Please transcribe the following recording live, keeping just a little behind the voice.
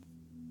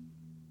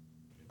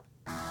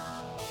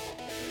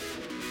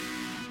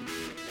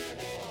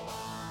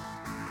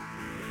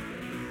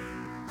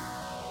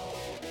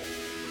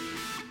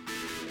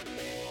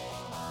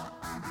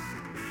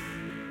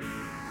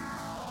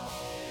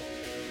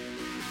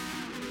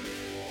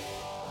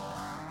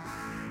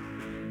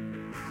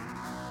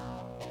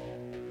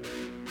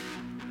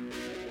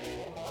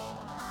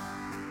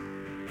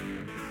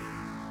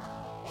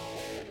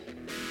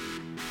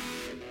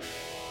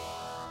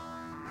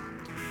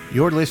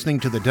You're listening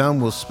to The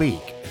Dumb Will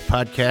Speak, a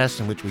podcast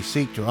in which we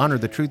seek to honor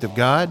the truth of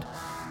God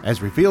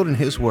as revealed in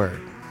His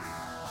Word.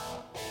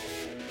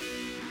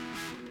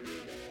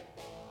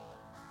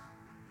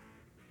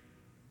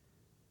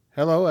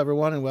 Hello,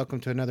 everyone, and welcome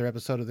to another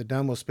episode of The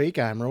Dumb Will Speak.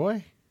 I'm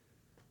Roy.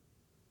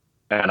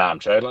 And I'm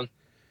Chalon.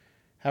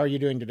 How are you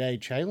doing today,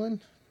 Chalon?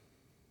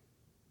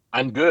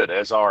 I'm good.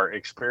 As our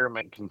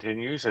experiment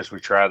continues, as we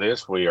try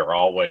this, we are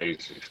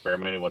always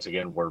experimenting. Once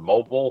again, we're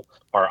mobile,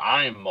 or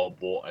I'm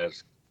mobile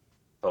as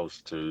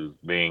opposed to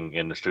being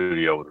in the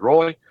studio with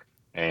Roy.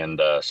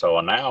 And so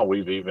now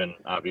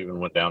I've even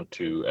went down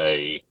to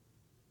a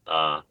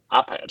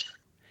iPad.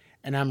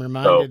 And I'm So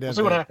reminded we'll of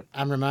see what happens.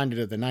 the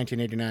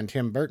 1989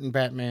 Tim Burton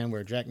Batman,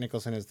 where Jack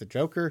Nicholson as the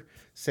Joker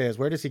says,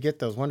 "Where does he get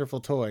those wonderful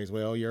toys?"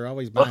 Well, you're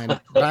always buying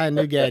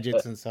new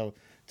gadgets, and so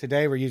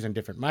today we're using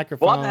different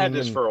microphones. Well, I've had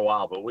this for a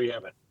while, but we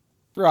haven't.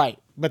 Right,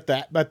 but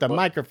the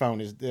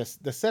microphone is this.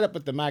 The setup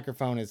with the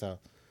microphone is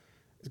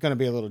going to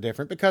be a little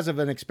different because of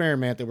an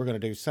experiment that we're going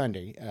to do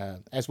Sunday.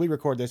 As we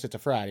record this, it's a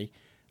Friday.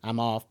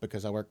 I'm off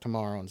because I work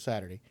tomorrow on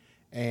Saturday,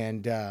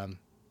 and I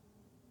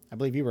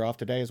believe you were off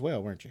today as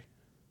well, weren't you?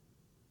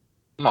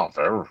 I'm off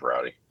every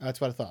Friday. That's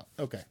what I thought.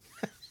 Okay.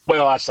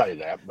 Well, I say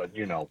that, but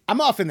you know,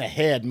 I'm off in the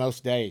head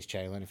most days,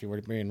 Chalon, if you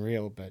were being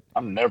real, but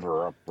I'm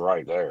never up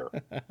right there.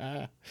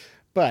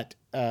 But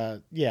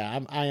yeah,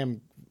 I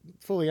am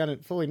fully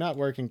not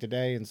working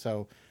today, and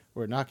so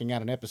we're knocking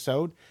out an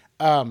episode.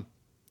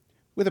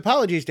 With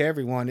apologies to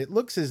everyone, it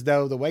looks as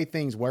though the way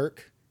things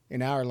work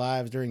in our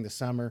lives during the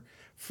summer,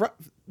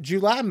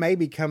 July may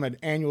become an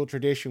annual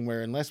tradition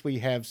where unless we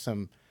have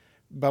some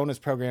bonus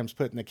programs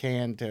put in the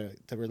can to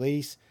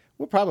release,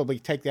 we'll probably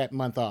take that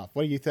month off.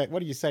 What do you think? What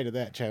do you say to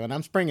that, Chalon?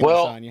 I'm springing this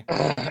on you.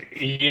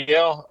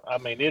 Yeah, I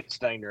mean, it's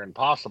dang near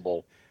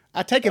impossible.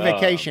 I take a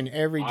vacation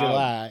every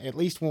July, at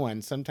least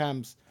one,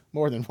 sometimes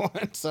more than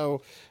one.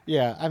 So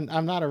yeah,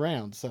 I'm not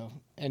around. So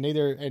and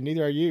neither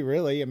are you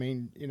really. I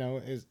mean, you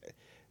know,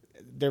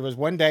 there was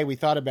one day we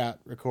thought about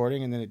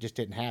recording and then it just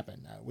didn't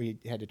happen. We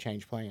had to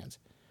change plans.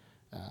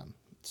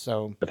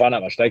 So if I'm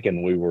not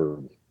mistaken, we were.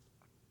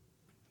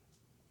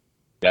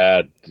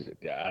 I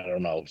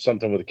don't know,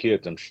 something with the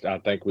kids. I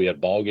think we had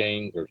ball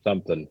games or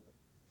something,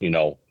 you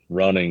know,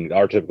 running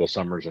our typical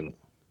summers. And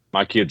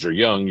my kids are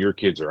young. Your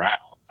kids are out.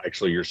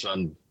 Actually, your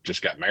son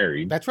just got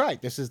married. That's right.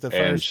 This is the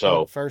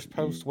first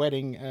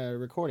post-wedding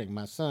recording.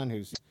 My son,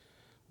 who's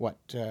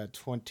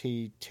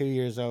 22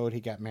 years old,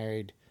 he got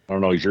married. I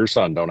don't know. He's your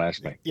son. Don't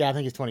ask me. Yeah, I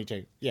think he's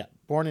 22. Yeah,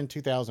 born in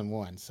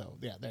 2001. So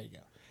yeah, there you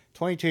go.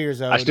 22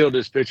 years old. I still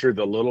just picture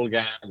the little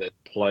guy that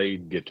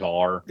played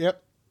guitar.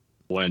 Yep.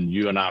 When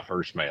you and I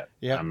first met.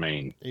 Yeah, I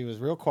mean, he was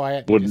real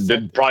quiet. Probably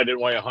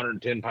didn't weigh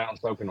 110 pounds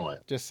soaking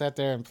wet. Just sat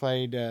there and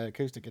played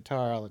acoustic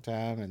guitar all the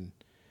time and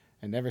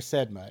never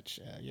said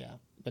much. Yeah,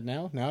 but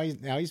now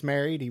he's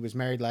married. He was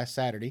married last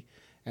Saturday,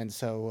 and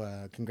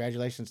so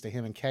congratulations to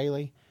him and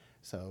Kaylee.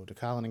 So to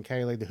Colin and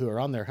Kaylee, who are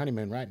on their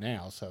honeymoon right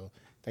now. So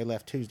they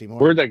left Tuesday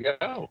morning. Where'd they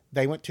go?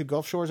 They went to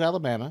Gulf Shores,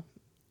 Alabama,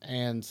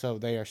 and so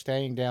they are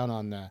staying down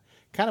on the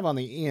kind of on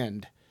the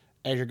end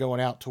as you're going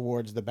out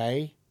towards the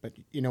bay. But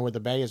you know where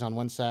the bay is on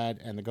one side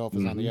and the Gulf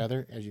is on the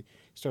other, as you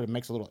sort of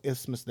makes a little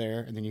isthmus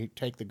there, and then you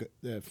take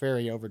the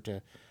ferry over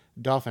to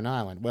Dolphin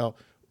Island. Well,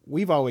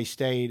 we've always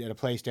stayed at a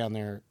place down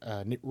there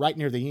right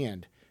near the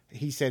end.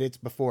 He said it's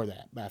before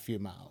that by a few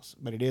miles,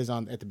 but it is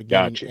at the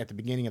beginning. Gotcha. At the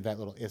beginning of that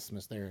little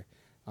isthmus there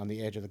on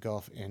the edge of the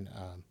Gulf in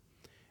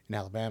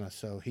Alabama.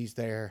 So he's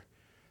there.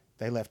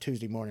 They left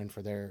Tuesday morning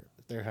for their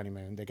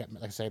honeymoon. They got,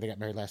 like I say, they got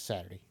married last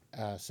Saturday.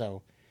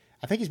 So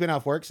I think he's been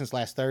off work since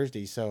last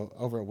Thursday, so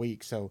over a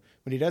week. So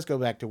when he does go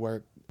back to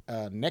work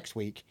next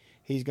week,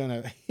 he's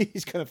gonna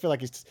feel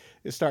like he's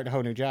starting a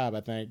whole new job. I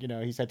think, you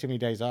know, he's had too many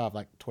days off,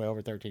 like 12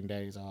 or 13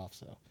 days off.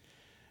 So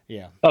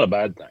yeah, not a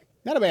bad thing.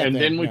 Not a bad thing.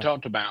 And then we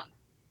talked about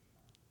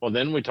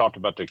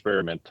the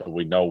experiment. So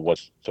we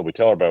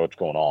tell everybody what's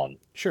going on.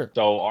 Sure.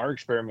 So our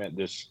experiment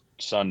this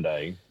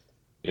Sunday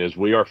is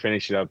we are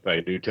finishing up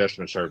a New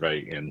Testament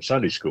survey in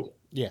Sunday school.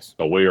 Yes.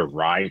 So we are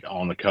right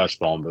on the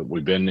cusp on, but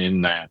we've been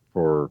in that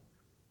for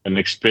an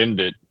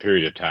extended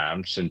period of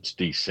time since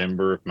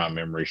December, if my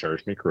memory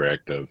serves me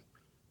correct, of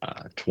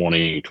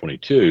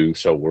 2022.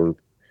 So we're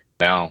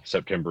now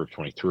September of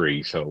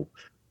 23. So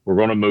we're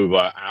going to move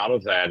out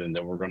of that, and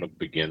then we're going to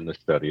begin the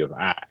study of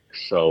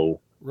Acts. So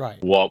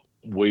right. What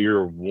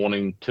we're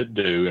wanting to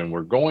do, and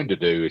we're going to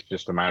do, is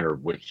just a matter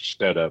of which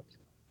setup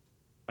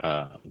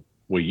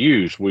we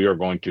use. We are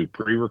going to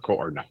we're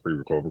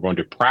going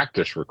to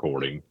practice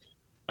recording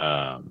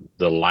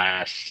the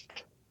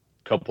last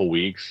couple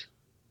weeks,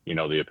 you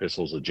know, the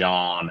epistles of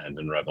John and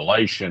then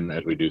Revelation,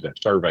 as we do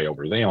that survey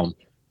over them.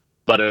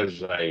 But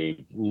as a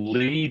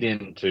lead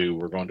into,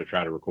 we're going to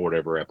try to record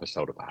every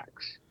episode of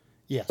Acts.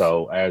 Yes.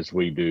 So as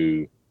we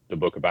do the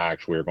book of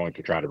Acts, we're going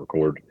to try to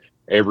record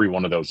every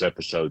one of those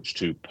episodes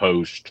to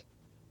post,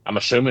 I'm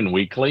assuming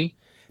weekly.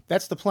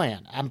 That's the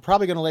plan. I'm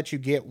probably going to let you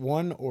get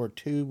 1 or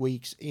 2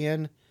 weeks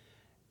in,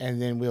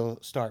 and then we'll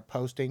start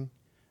posting.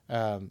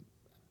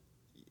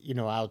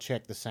 I'll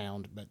check the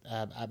sound, but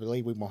I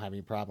believe we won't have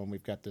any problem.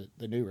 We've got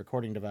the new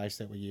recording device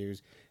that we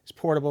use. It's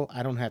portable.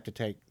 I don't have to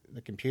take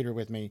the computer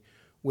with me.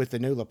 With the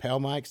new lapel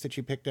mics that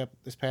you picked up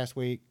this past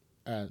week,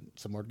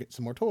 some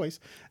more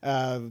toys.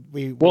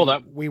 We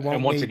won't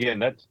and once need. again,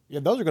 that's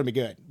Those are going to be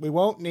good. We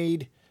won't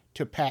need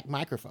to pack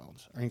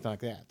microphones or anything like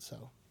that.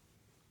 So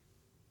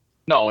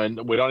no,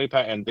 and we don't need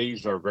and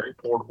these are very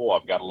portable.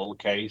 I've got a little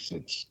case.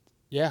 It's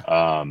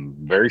yeah,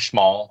 very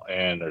small,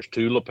 and there's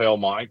two lapel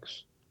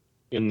mics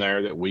in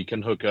there that we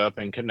can hook up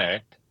and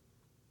connect.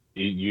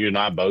 You and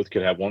I both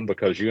could have one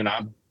because you and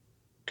I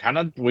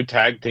we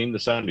tag team the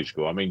Sunday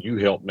school. I mean, you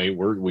help me.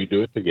 We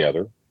do it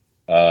together.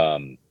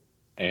 Um,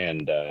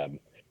 and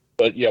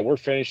but yeah, we're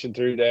finishing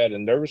through that.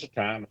 And there was a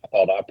time I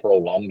thought I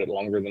prolonged it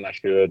longer than I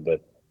should,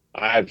 but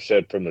I've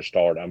said from the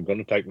start I'm going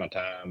to take my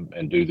time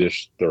and do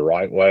this the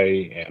right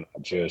way. And I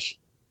just,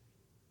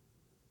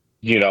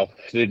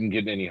 didn't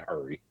get in any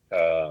hurry.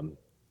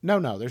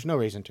 no, there's no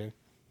reason to.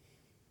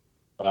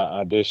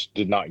 I just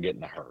did not get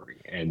in a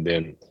hurry, and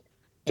then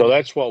so And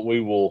that's what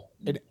we will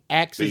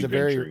Acts is be a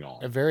very venturing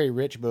on.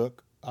 rich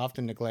book,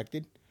 often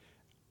neglected.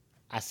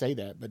 I say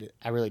that, but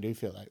I really do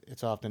feel like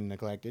it's often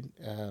neglected.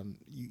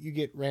 You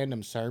get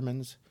random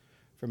sermons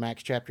from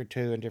Acts chapter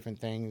 2 and different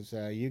things.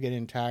 You get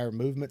entire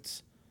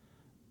movements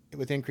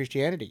within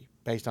Christianity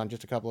based on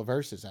just a couple of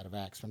verses out of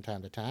Acts from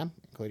time to time,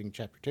 including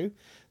chapter 2.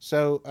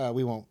 So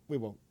we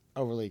won't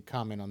overly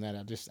comment on that.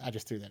 I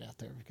just threw that out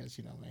there because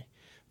you know me.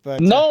 But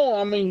No,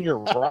 I mean you're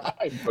right.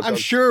 I'm Because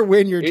sure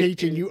when you're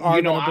teaching, you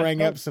are going to I bring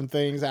felt up some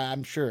things.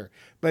 I'm sure,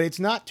 but it's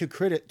not to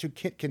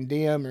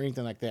condemn or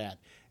anything like that.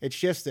 It's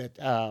just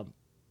that.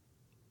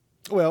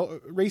 Well,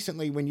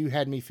 recently when you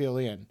had me fill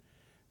in,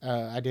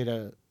 I did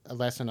a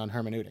lesson on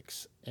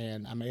hermeneutics,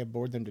 and I may have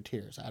bored them to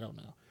tears. I don't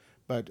know,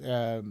 but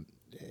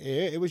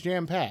it was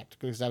jam packed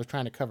because I was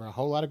trying to cover a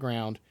whole lot of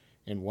ground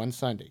in one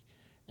Sunday,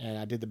 and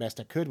I did the best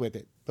I could with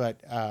it.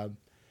 But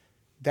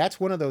that's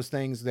one of those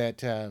things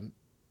that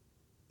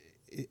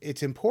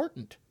it's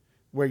important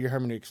where your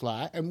hermeneutics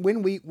lie. And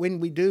when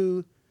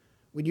you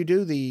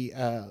do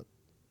the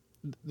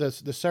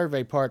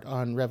survey part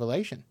on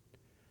Revelation,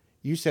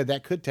 you said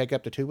that could take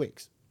up to 2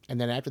 weeks,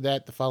 and then after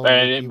that, the following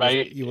and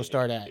week you will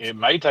start Acts. it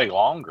may take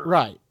longer.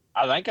 Right.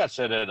 I think I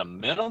said at a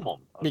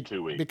minimum of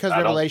 2 weeks. Because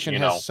Revelation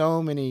has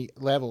so many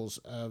levels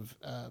of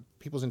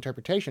people's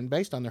interpretation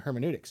based on their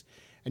hermeneutics,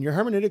 and your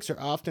hermeneutics are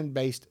often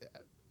based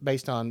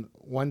on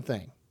one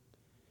thing: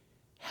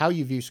 how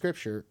you view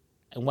Scripture.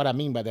 And what I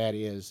mean by that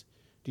is,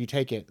 do you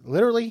take it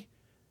literally?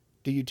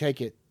 Do you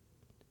take it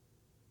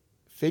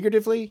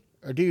figuratively?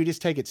 Or do you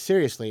just take it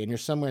seriously and you're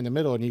somewhere in the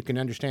middle and you can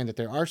understand that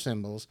there are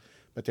symbols,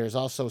 but there's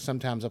also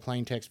sometimes a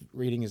plain text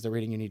reading is the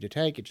reading you need to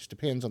take. It just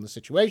depends on the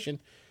situation.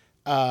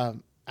 I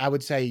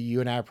would say you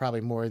and I are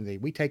probably more in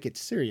we take it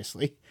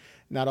seriously,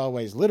 not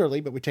always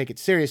literally, but we take it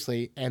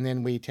seriously. And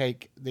then we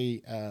take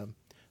the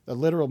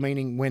literal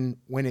meaning when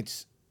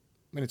it's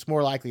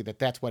more likely that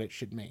that's what it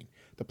should mean.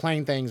 The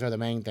plain things are the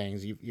main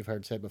things you've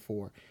heard said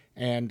before.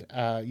 And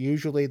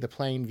usually the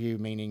plain view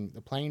meaning,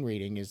 the plain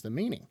reading is the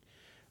meaning.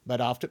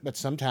 But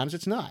sometimes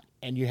it's not,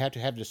 and you have to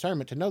have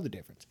discernment to know the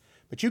difference.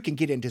 But you can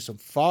get into some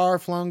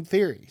far-flung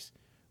theories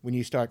when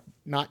you start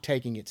not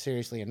taking it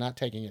seriously and not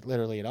taking it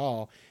literally at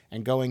all,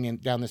 and going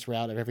down this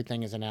route of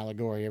everything is an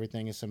allegory,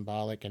 everything is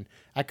symbolic. And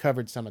I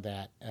covered some of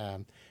that,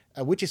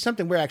 which is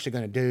something we're actually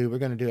going to do. We're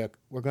going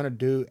to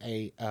do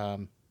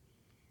an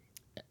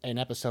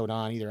episode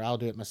on, either I'll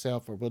do it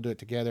myself or we'll do it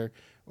together.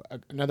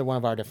 Another one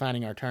of our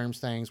defining our terms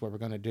things where we're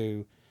going to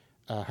do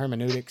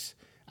hermeneutics.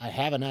 I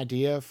have an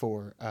idea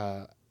for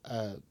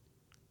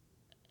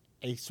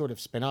a sort of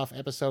spin-off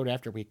episode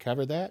after we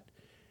cover that,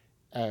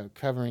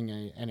 covering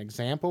an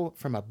example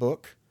from a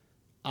book.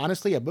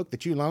 Honestly, a book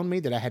that you loaned me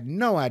that I had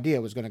no idea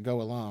was going to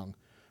go along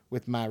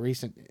with my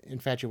recent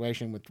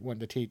infatuation with wanting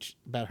to teach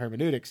about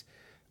hermeneutics.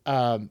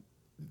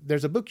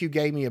 There's a book you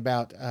gave me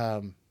about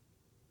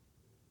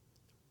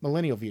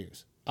millennial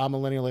views,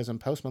 amillennialism,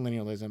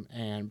 postmillennialism,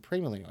 and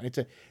premillennial.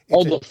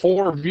 The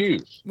 4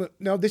 views.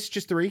 No, this is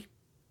just 3.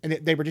 And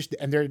they were just,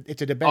 and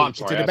it's a debate. Oh, I'm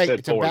sorry, it's a debate. I said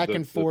It's a 4. back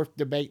and forth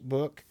debate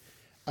book.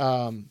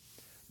 The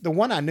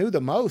one I knew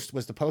the most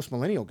was the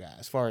postmillennial guy,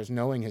 as far as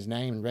knowing his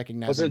name and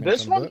recognizing Was it him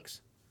this from one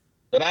books.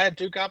 that I had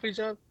 2 copies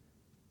of?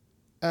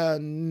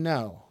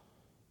 No.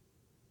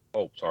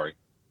 Oh, sorry.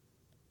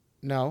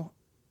 No.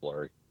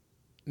 Blurry.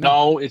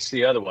 No, it's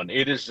the other one.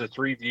 It is the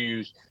 3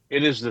 views.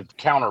 It is the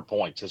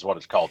counterpoints, is what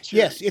it's called.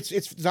 Series. Yes,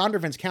 it's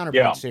Zondervan's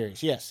counterpoint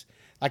series. Yes.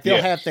 Like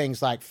they'll have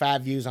things like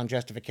 5 views on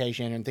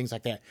justification and things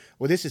like that.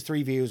 Well, this is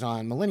 3 views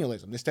on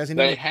millennialism. This doesn't.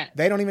 They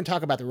don't even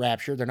talk about the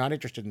rapture. They're not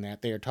interested in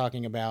that. They are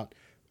talking about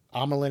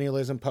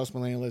amillennialism,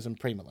 postmillennialism,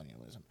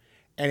 premillennialism,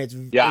 and it's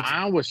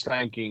I was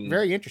thinking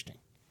very interesting.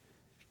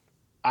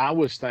 I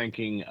was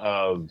thinking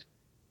of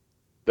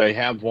they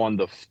have one,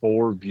 the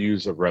 4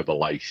 views of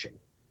Revelation.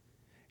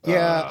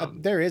 Yeah,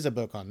 there is a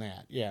book on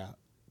that. Yeah.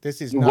 This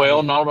is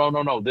not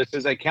no. This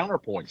is a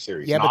counterpoint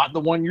series, not the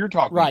one you're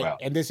talking about. Right,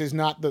 and this is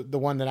not the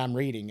one that I'm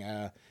reading.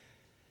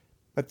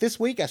 But this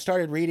week I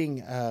started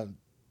reading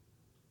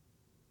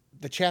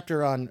the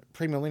chapter on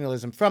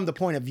premillennialism from the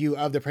point of view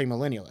of the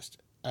premillennialist.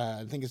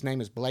 I think his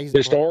name is Blaze.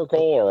 Historical,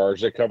 or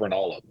is it covering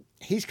all of them?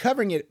 He's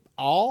covering it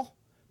all,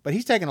 but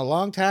he's taking a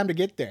long time to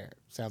get there.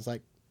 Sounds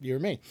like you or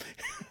me.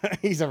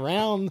 He's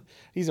around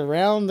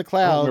the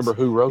clouds. I don't remember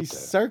who wrote he's that.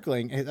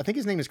 Circling. I think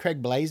his name is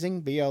Craig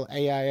Blazing,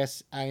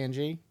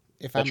 Blaising.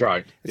 That's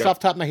right. It's off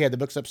the top of my head. The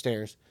book's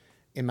upstairs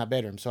in my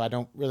bedroom, so I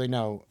don't really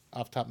know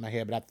off the top of my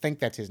head, but I think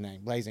that's his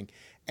name, Blazing.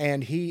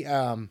 And he's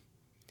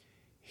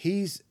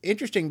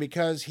interesting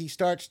because he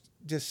starts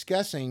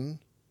discussing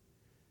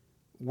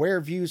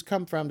where views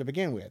come from to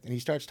begin with. And he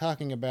starts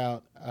talking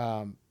about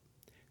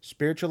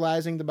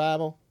spiritualizing the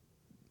Bible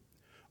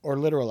or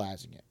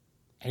literalizing it.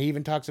 And he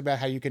even talks about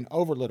how you can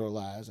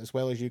over-literalize as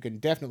well as you can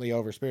definitely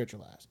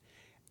over-spiritualize.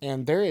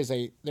 And there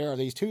are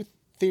these two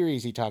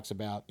theories he talks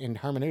about in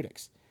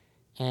hermeneutics.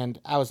 And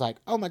I was like,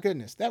 oh my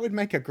goodness, that would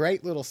make a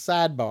great little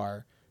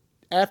sidebar.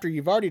 After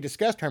you've already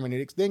discussed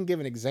hermeneutics, then give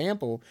an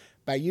example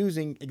by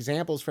using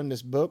examples from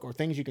this book or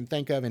things you can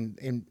think of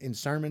in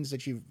sermons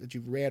that you've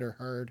read or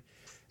heard.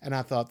 And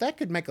I thought that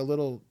could make a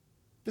little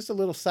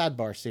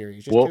sidebar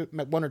series, just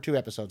 1 or 2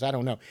 episodes. I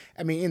don't know.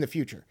 I mean, in the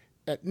future,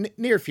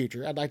 near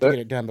future, I'd like to get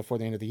it done before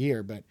the end of the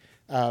year. But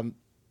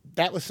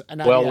that was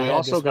an idea. Well, we're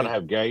also going to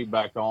have Gabe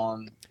back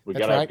on. We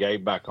got to have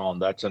Gabe back on.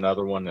 That's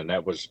another one, and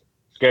that was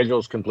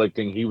schedules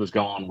conflicting. He was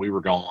gone. We were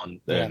gone.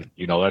 Then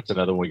that's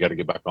another one we got to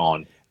get back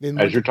on.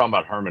 As you're talking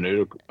about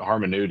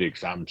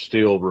hermeneutics, I'm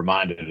still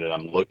reminded that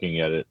I'm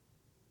looking at it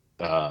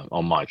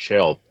on my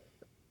shelf.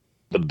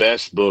 The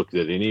best book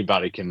that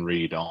anybody can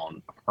read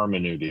on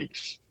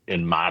hermeneutics,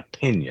 in my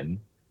opinion,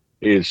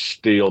 is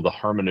still The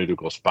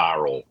Hermeneutical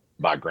Spiral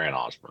by Grant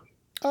Osborne.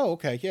 Oh,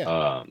 okay,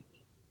 yeah.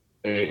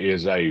 It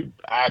is a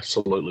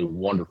absolutely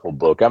wonderful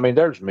book. I mean,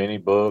 there's many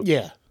books.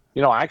 Yeah.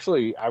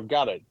 Actually, I've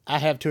got it. I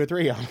have 2 or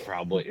 3 on.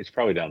 It's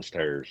probably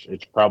downstairs.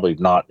 It's probably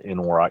not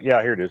in where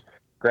here it is.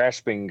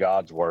 Grasping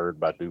God's Word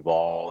by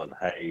Duvall and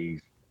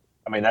Hayes.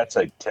 I mean, that's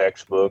a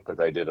textbook, but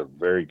they did a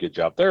very good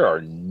job. There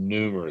are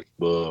numerous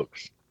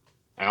books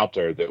out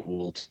there that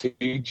will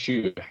teach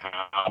you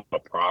how to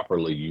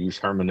properly use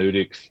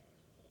hermeneutics,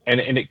 and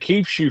it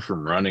keeps you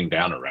from running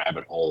down a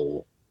rabbit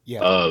hole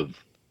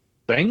of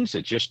things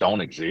that just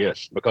don't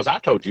exist. Because I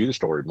told you the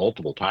story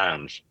multiple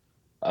times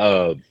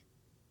of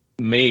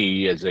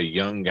me as a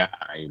young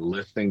guy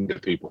listening to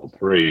people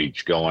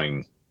preach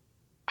going,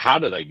 how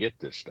do they get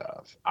this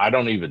stuff? I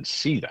don't even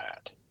see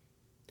that.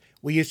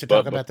 We used to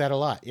talk about that a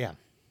lot. Yeah,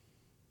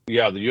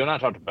 you and I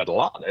talked about it a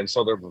lot. And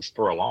so there was,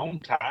 for a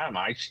long time,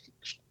 I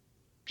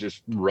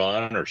just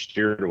run or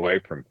steered away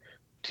from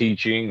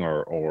teaching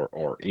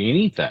or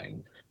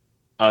anything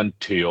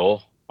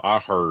until I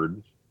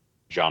heard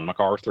John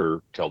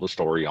MacArthur tell the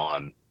story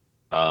on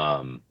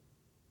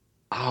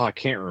I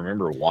can't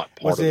remember what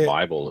part of the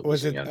Bible it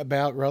was in. Was it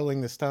about rolling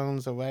the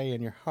stones away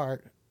in your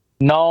heart?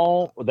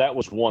 No, that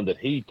was one that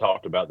he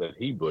talked about that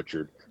he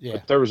butchered. Yeah.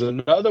 But there was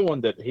another one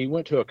that he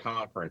went to a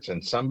conference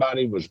and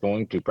somebody was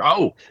going to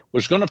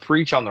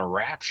preach on the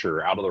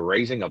rapture out of the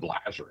raising of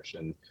Lazarus.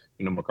 And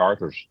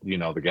MacArthur's,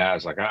 the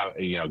guy's like,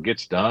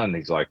 gets done.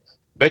 He's like,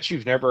 bet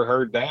you've never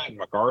heard that. And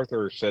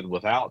MacArthur said,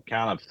 without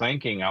kind of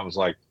thinking, I was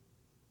like,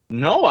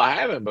 no, I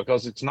haven't,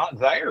 because it's not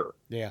there.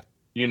 Yeah.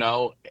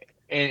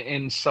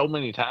 And so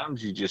many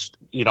times you just,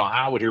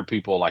 I would hear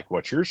people like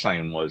what you're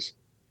saying was,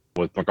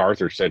 what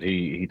MacArthur said,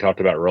 he talked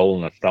about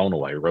rolling a stone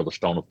away, roll the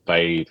stone of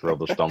faith, roll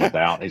the stone of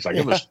doubt. He's like,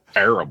 It was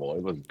terrible.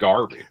 It was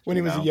garbage. When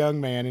he was a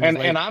young man in his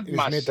mid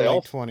to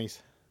late 20s.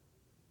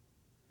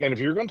 And if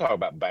you're going to talk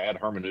about bad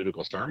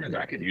hermeneutical sermons,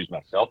 I could use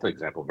myself as an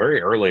example. Very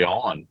early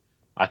on,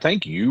 I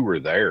think you were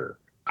there.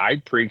 I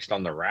preached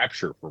on the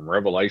rapture from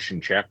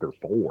Revelation chapter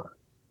 4.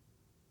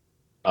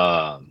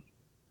 And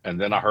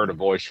then I heard a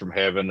voice from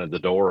heaven, and the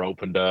door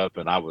opened up,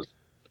 and I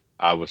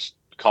was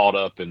caught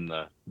up in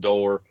the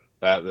door.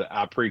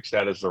 I preached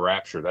that as the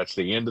rapture. That's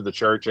the end of the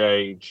church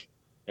age,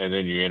 and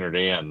then you entered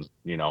in,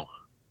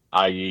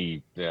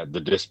 i.e., the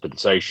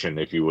dispensation,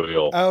 if you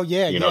will. Oh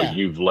yeah,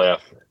 you've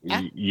left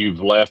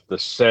the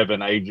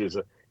 7 ages.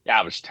 It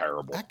was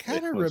terrible. I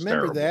kind of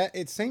remember that.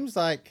 It seems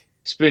like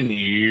it's been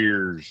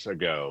years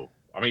ago.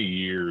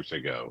 Years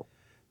ago.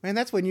 Man,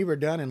 that's when you were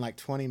done in like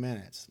 20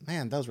 minutes.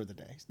 Man, those were the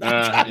days.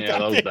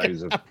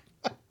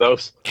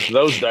 Those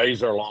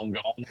days are long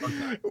gone.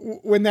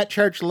 When that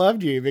church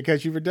loved you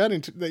because you were done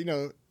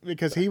in,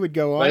 because he would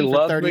go on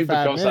for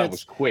 35 minutes. I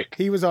was quick.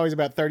 He was always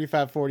about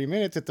 35, 40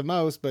 minutes at the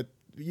most, but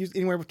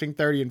anywhere between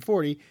 30 and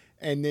 40.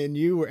 And then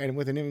you were, and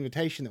with an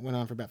invitation that went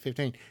on for about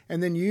 15.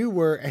 And then you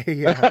were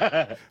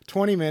a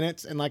 20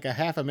 minutes and like a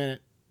half a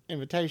minute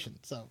invitation.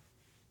 So,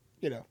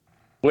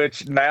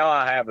 Which now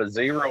I have a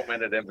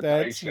 0-minute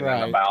invitation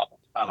in about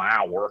an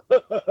hour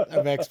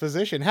of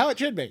exposition. How it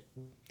should be.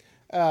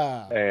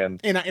 And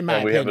in my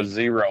opinion, we have a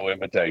 0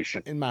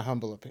 invitation. In my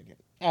humble opinion.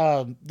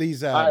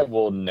 I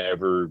will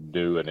never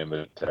do an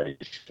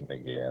invitation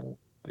again.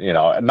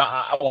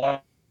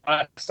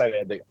 I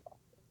say that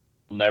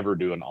I'll never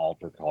do an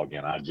altar call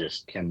again. I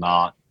just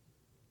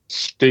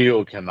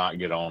still cannot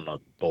get on a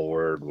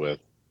board with,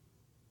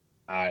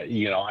 I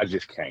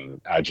just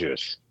can't.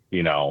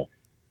 you know,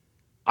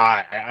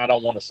 I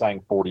don't want to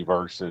sing 40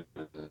 verses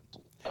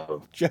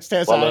of, Just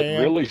as well, I it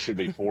am. really should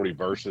be 40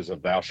 verses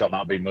of thou shalt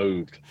not be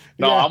moved.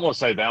 No, Yeah, I'm going to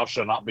say thou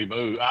shalt not be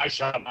moved. I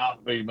shall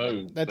not be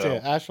moved. that's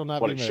it. So I shall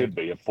not what be it should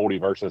moved. be, 40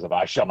 verses of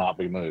I shall not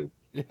be moved.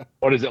 Yeah.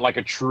 What is it, like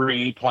a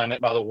tree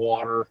planted by the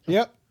water?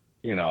 Yep.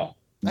 You know,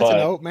 That's an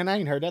but old man. I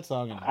ain't heard that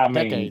song in I mean,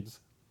 decades.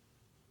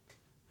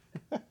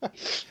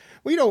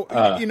 Well,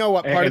 you know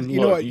what part of and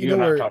look, you you know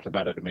and I where talked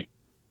about it to me.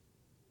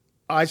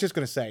 I was just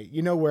going to say,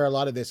 you know where a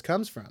lot of this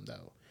comes from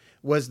though,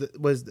 was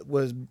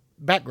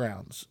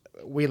backgrounds.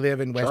 We live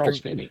in Charles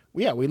western, Finney.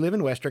 yeah, we live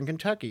in Western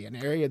Kentucky, an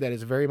area that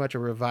is very much a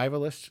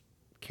revivalist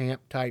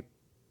camp type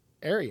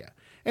area,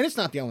 and it's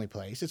not the only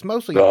place. Oh, It's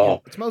mostly on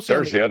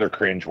there's the the other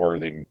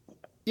cringeworthy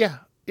yeah,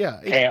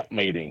 yeah, camp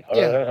meeting.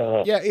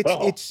 yeah, yeah.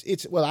 Oh,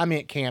 It's well, I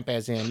meant camp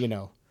as in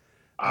uh,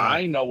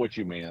 I know what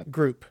you meant.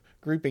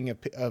 grouping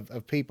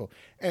of people,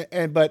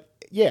 but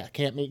yeah,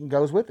 camp meeting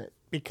goes with it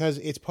because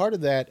it's part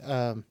of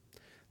that.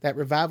 That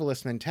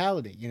revivalist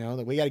mentality,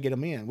 that we got to get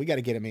them in. We got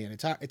to get them in.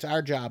 It's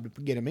our job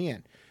to get them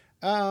in.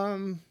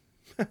 And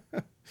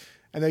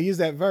they'll use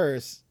that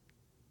verse,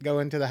 go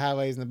into the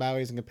highways and the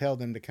byways and compel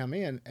them to come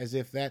in, as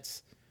if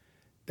that's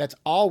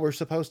all we're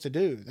supposed to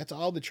do. That's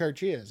all the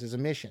church is a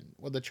mission.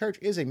 Well, the church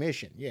is a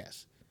mission,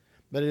 yes,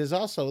 but it is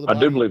also the I do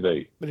body. believe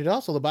that. But it's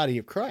also the body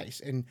of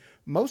Christ, and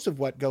most of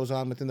what goes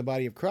on within the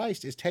body of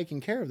Christ is taking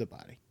care of the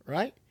body,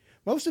 right?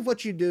 Most of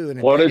what you do in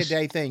a What is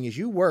day-to-day thing is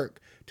you work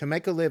to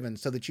make a living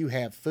so that you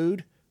have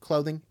food,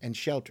 clothing, and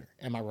shelter.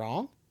 Am I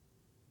wrong?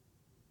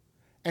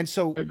 And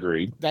so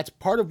agreed? that's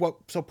part of what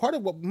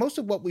most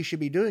of what we should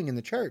be doing in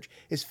the church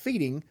is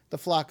feeding the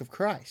flock of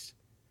Christ,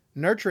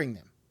 nurturing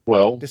them,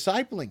 Well,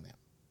 discipling them.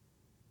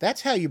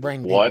 That's how you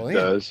bring people what in.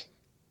 does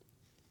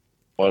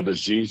what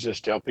does Jesus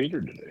tell Peter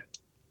to do?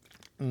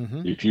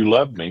 Mm-hmm. If you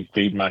love me,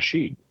 feed my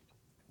sheep.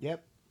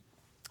 Yep.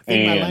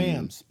 Feed my And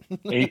lambs.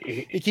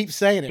 he He keeps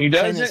saying he saying it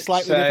a doesn't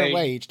slightly different say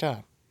way each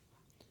time.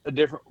 a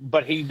different,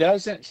 but he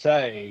doesn't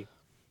say,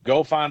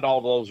 "Go find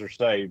all those are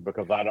saved,"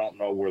 because I don't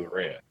know where they're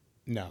at.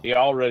 No. He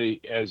already,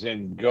 as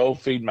in, go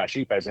feed my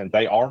sheep, as in,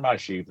 they are my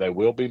sheep. They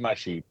will be my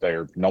sheep.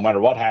 They're, no matter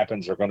what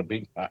happens, they're going to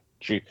be my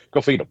sheep.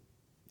 Go feed them.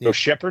 Go Yeah.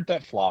 shepherd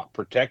that flock,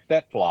 protect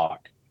that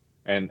flock,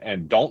 and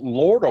don't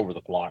lord over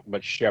the flock,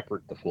 but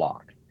shepherd the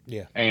flock.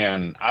 Yeah.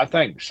 And I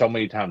think so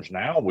many times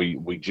now we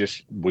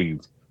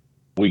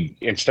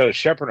instead of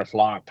shepherding a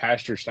flock,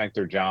 pastors think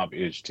their job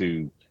is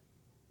to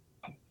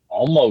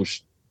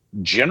almost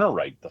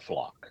generate the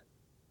flock.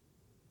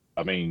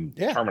 I mean,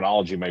 Yeah.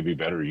 terminology may be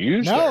better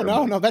used No, there, no,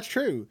 but no, that's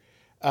true.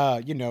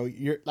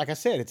 You're like I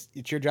said,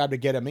 it's your job to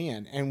get them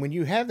in, and when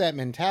you have that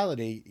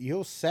mentality,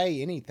 you'll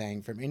say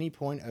anything from any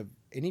point of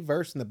any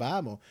verse in the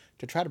Bible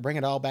to try to bring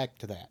it all back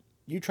to that.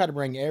 You try to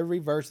bring every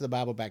verse of the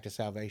Bible back to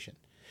salvation.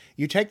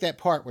 You take that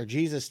part where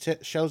Jesus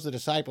shows the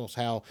disciples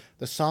how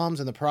the Psalms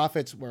and the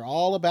prophets were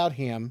all about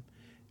Him,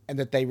 and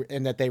that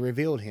they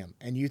revealed Him,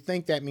 and you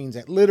think that means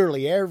that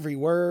literally every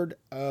word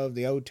of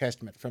the Old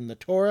Testament, from the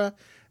Torah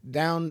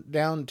down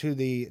to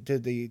the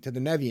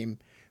Nevi'im,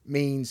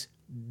 means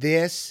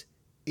this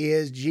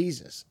is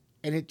Jesus,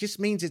 and it just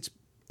means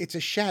it's a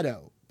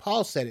shadow.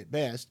 Paul said it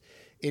best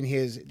in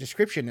his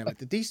description of it,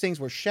 that these things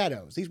were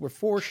shadows. These were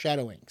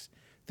foreshadowings,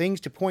 things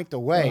to point the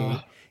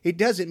way. It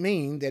doesn't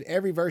mean that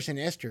every verse in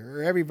Esther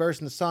or every verse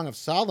in the Song of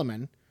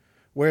Solomon,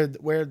 where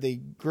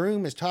the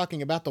groom is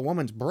talking about the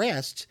woman's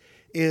breasts,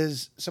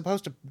 is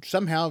supposed to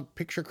somehow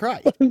picture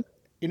Christ.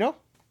 You know?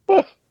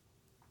 what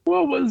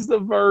was the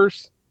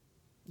verse?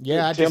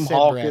 Yeah, I Tim just said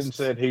Hawkins breasts.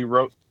 said he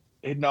wrote.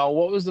 No,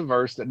 what was the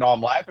verse that? No,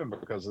 I'm laughing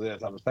because of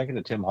this. I was thinking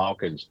of Tim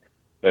Hawkins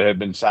that had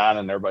been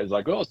signing. Everybody's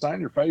like, "Oh, sign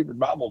your favorite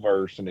Bible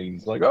verse," and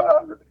he's like, "Oh, I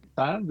already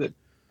signed it."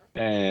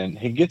 And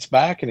he gets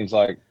back and he's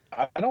like,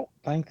 "I don't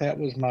think that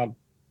was my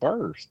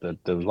verse. That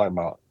was like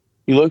my."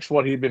 He looks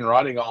what he'd been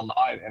writing all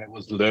night, and it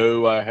was,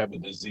 "Lo, I have a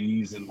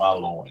disease in my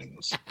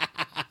loins."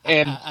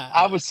 And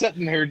I was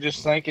sitting here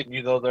just thinking,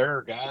 there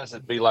are guys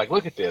that be like,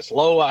 "Look at this.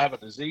 Lo, I have a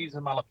disease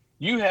in my life.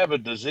 You have a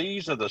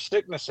disease of the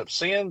sickness of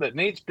sin that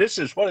needs," this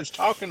is what it's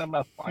talking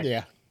about. Like, Yeah,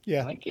 I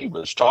yeah. think he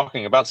was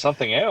talking about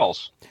something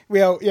else.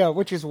 Well, yeah,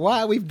 which is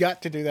why we've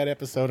got to do that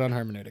episode on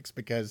hermeneutics,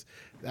 because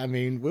I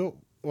mean we'll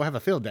have a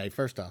field day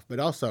first off, but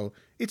also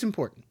it's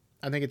important.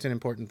 I think it's an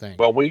important thing.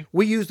 Well, We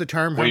use the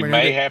term we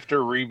may hermeneutic. have to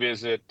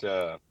revisit.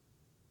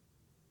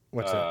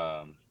 What's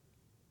that?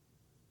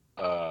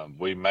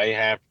 We may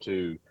have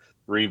to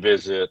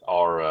revisit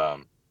our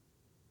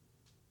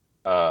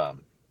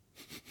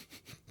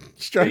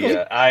Struggling?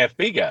 the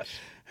IFB guys.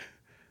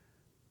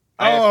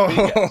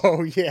 IFB guys.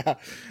 Oh, yeah.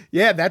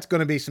 Yeah, that's going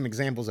to be some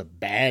examples of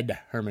bad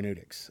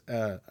hermeneutics.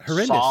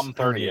 Horrendous Psalm 38.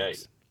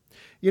 hermeneutics.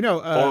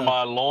 For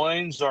my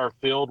loins are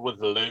filled with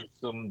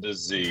loathsome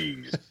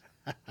disease.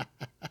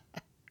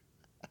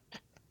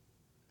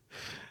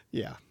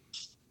 Yeah.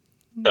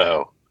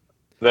 Oh,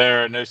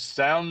 there are no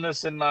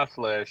soundness in my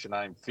flesh, and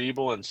I am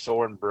feeble and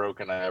sore and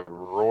broken. I have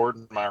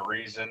roared my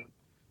reason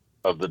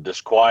of the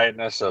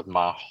disquietness of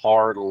my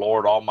heart.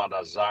 Lord, all my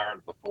desires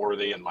before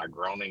thee, and my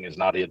groaning is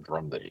not hid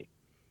from thee.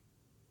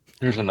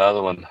 Here's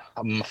another one.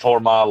 For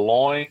my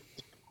loins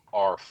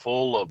are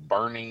full of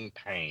burning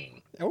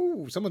pain.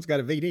 Oh, someone's got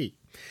a VD.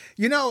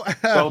 You know,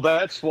 So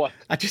that's what.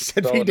 I just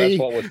said So that's VD.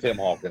 what was Tim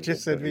Hawkins.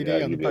 Just said Yeah,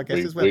 VD on you the did.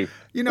 podcast as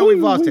well.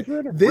 We've lost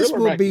it. This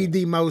will be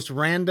the most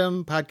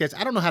random podcast.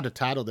 I don't know how to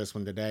title this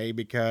one today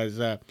because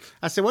I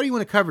said, what do you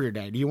want to cover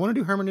today? Do you want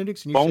to do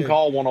hermeneutics? And you Phone said,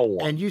 call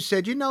 101. And you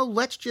said,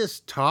 let's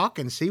just talk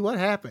and see what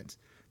happens.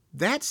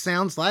 That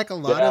sounds like a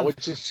lot of...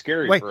 which is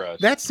scary for us.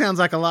 That sounds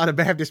like a lot of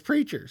Baptist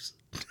preachers.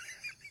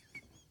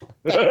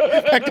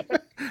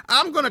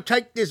 I'm going to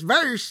take this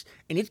verse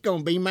and it's going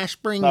to be my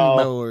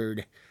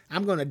springboard.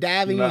 I'm going to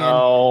dive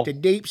into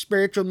deep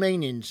spiritual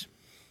meanings.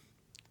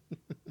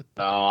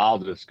 No, I'll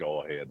just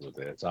go ahead with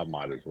this. I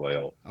might as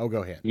well. Oh,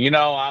 go ahead.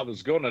 I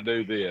was going to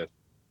do this,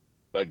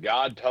 but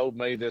God told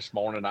me this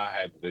morning I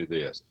had to do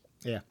this.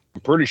 Yeah.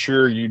 I'm pretty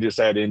sure you just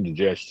had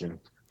indigestion.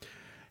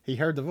 He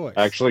heard the voice.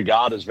 Actually,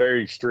 God is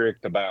very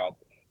strict about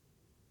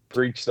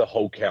preach the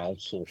whole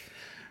counsel.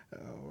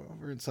 Oh,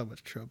 we're in so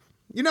much trouble.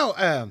 You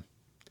may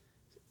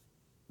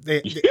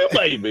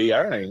be.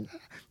 I ain't.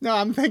 No,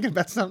 I'm thinking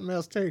about something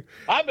else too.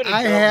 I've been in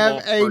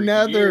trouble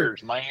for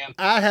years, man.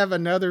 I have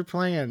another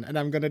plan, and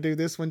I'm going to do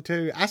this one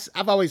too.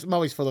 I'm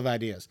always full of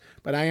ideas,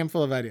 but I am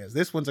full of ideas.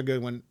 This one's a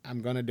good one.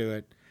 I'm going to do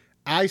it.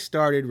 I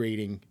started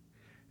reading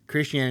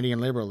Christianity and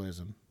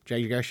Liberalism,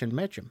 J. Gresham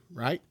Metcalf,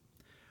 right?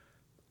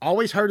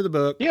 Always heard of the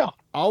book. Yeah.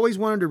 Always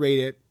wanted to read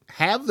it.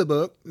 Have the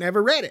book,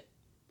 never read it.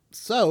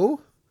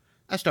 So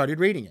I started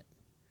reading it.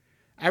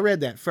 I read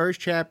that first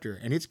chapter,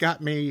 and it's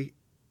got me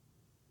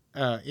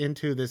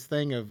into this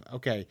thing of,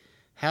 okay,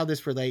 how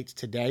this relates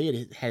today.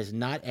 It has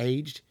not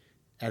aged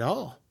at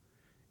all.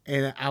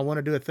 And I want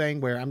to do a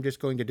thing where I'm just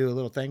going to do a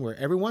little thing where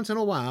every once in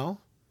a while,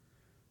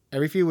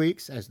 every few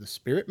weeks, as the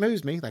Spirit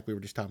moves me, like we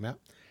were just talking about,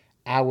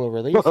 I will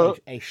release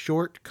a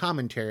short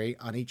commentary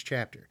on each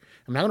chapter.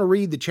 I'm not going to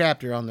read the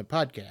chapter on the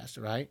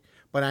podcast, right?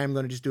 But I'm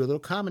going to just do a little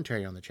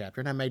commentary on the chapter,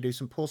 and I may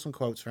pull some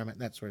quotes from it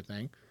and that sort of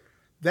thing.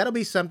 That'll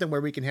be something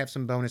where we can have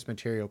some bonus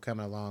material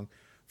coming along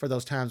for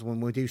those times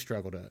when we do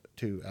struggle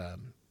to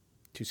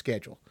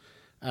schedule.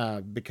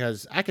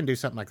 Because I can do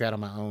something like that on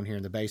my own here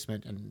in the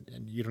basement, and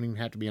you don't even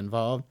have to be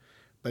involved.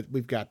 But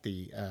we've got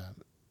the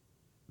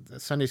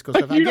Sunday school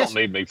stuff. You don't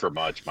need me for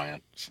much,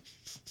 man.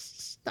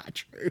 It's not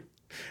true.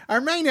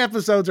 Our main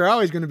episodes are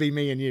always going to be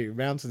me and you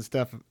bouncing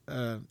stuff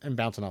and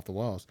bouncing off the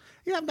walls.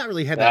 I've not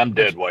really had that. I'm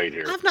dead weight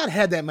here. I've not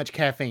had that much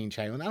caffeine,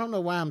 Chalon. I don't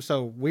know why I'm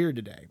so weird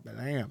today, but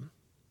I am.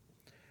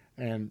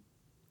 And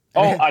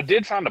I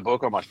did find a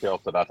book on my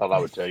shelf that I thought I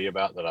would tell you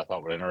about that I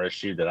thought would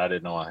interest you that I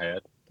didn't know I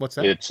had. What's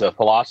that? It's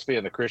Philosophy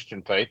of the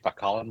Christian Faith by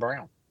Colin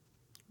Brown.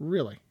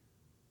 Really?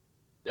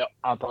 Yep,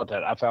 I found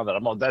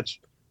that. That's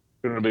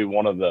going to be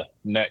one of the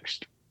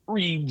next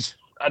reads.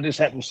 I just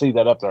happened to see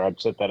that up there. I'd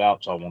set that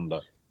out, so I wanted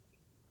to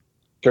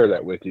share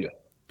that with you.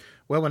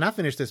 Well, when I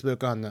finish this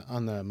book on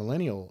the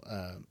millennial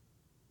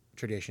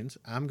traditions,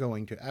 I've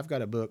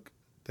got a book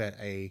that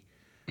a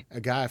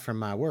guy from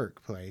my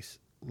workplace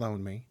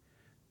loaned me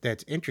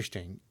that's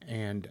interesting,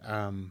 and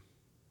I've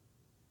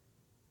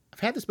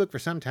had this book for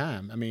some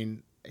time. I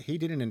mean, he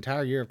did an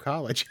entire year of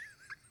college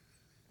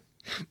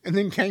and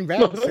then came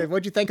back and said,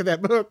 what'd you think of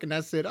that book? And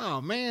I said,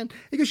 oh, man.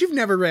 He goes, you've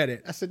never read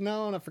it. I said,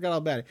 no, and I forgot all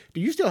about it.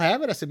 Do you still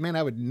have it? I said, man,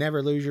 I would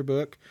never lose your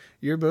book.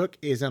 Your book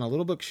is on a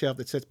little bookshelf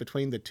that sits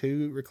between the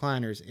two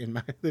recliners in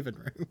my living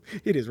room.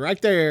 It is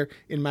right there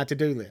in my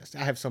to-do list.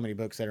 I have so many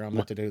books that are on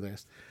my to-do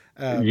list.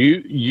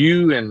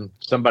 You and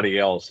somebody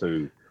else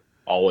who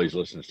always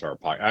listens to our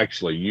podcast,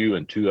 actually you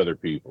and two other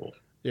people.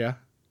 Yeah.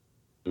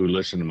 Who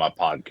listen to my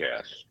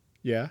podcast.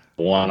 Yeah.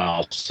 One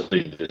I'll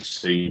see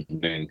this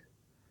evening,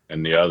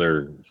 and the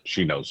other,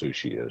 she knows who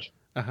she is.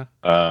 Uh-huh.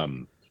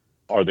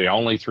 Are the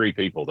only three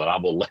people that I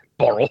will let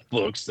borrow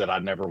books that I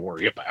never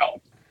worry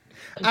about.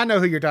 I know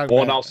who you're talking about.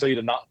 One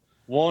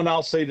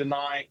I'll see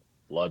tonight.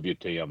 Love you,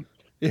 Tim.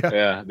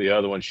 Yeah. The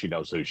other one, she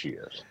knows who she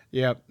is.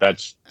 Yep.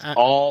 That's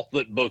all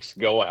that books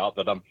go out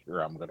that I'm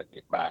sure I'm going to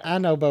get back. I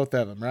know both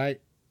of them,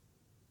 right?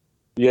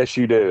 Yes,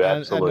 you do.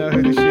 Absolutely. I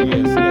know who she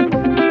is. Yeah.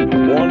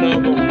 One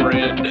of them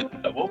read.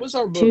 What was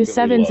our book?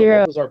 270.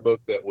 What was our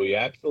book that we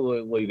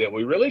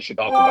really should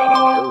talk about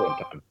on here one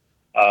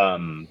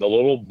time? The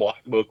little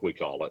black book, we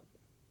call it.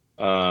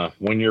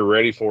 When you're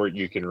ready for it,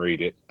 you can read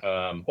it.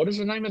 What is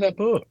the name of that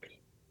book?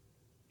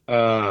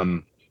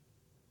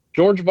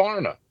 George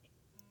Barna.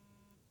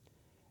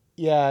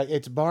 Yeah,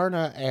 it's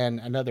Barna and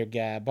another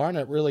guy.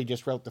 Barna really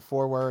just wrote the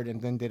foreword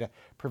and then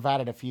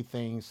provided a few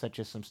things such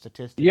as some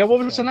statistics. Yeah, what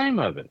was the name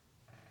of it?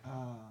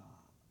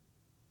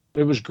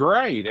 It was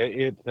great.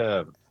 It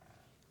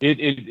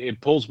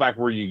pulls back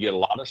where you get a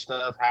lot of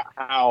stuff.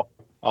 How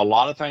a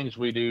lot of things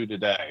we do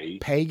today.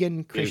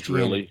 Pagan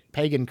Christianity.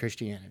 Pagan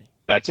Christianity.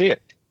 That's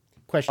it.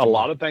 Question a mark.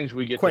 lot of things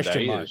we get question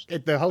today mark.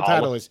 is the whole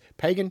title is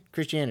Pagan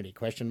Christianity?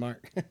 Question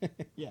mark.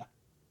 Yeah.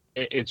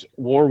 It's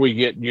where we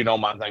get,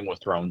 my thing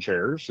with throne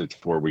chairs. It's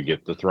where we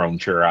get the throne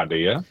chair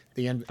idea.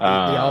 The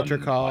altar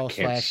call /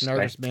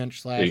 notice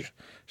bench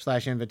 /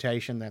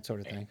 invitation, that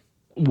sort of thing.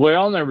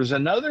 Well, there was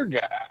another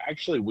guy.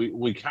 Actually,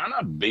 we kind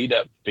of beat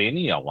up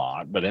Finney a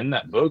lot, but in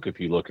that book, if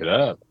you look it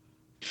up,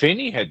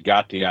 Finney had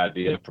got the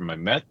idea from a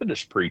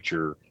Methodist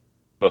preacher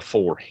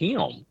before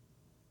him.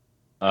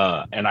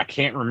 And I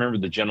can't remember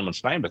the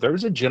gentleman's name, but there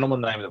was a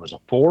gentleman name that was a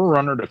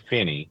forerunner to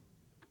Finney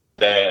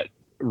that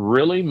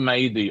really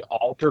made the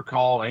altar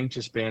call,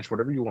 anxious bench,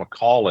 whatever you want to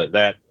call it,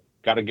 that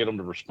got to get them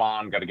to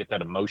respond, got to get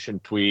that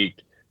emotion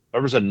tweaked.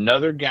 There was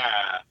another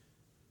guy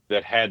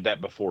that had that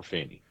before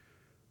Finney.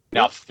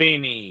 Now,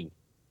 Finney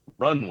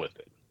run with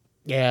it.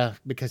 Yeah,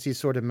 because he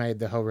sort of made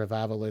the whole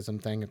revivalism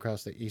thing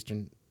across the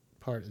eastern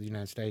part of the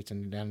United States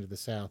and down to the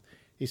south.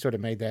 He sort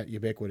of made that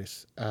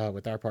ubiquitous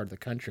with our part of the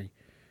country.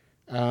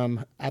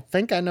 I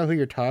think I know who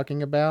you're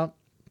talking about.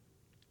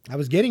 I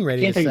was getting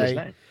ready Can't to think of his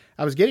say, name.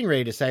 I was getting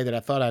ready to say that I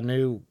thought I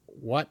knew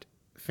what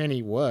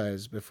Finney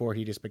was before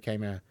he just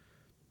became a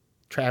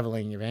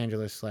traveling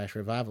evangelist /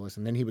 revivalist,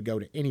 and then he would go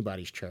to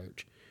anybody's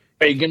church.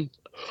 Pagan.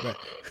 But,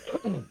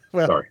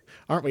 well, Sorry.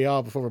 aren't we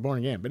all before we're born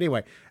again? But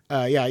anyway,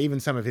 yeah, even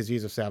some of his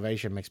views of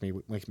salvation makes me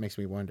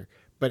wonder.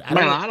 But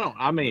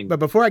I mean, But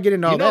before I get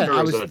into all that,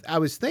 there I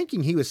was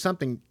thinking he was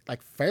something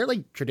like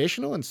fairly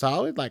traditional and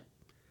solid, like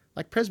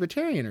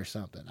Presbyterian or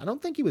something. I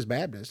don't think he was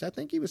Baptist. I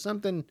think he was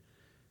something,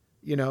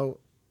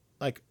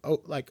 like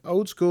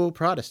old school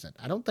Protestant.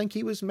 I don't think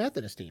he was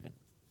Methodist even.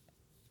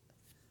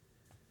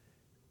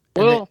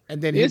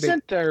 And then he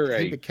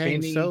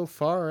became Finney, so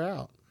far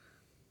out.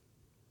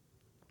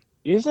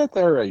 isn't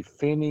there a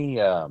Finney,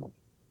 not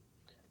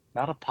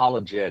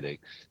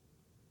apologetics,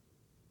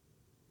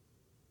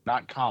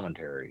 not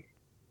commentary?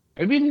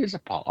 Maybe it is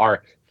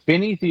or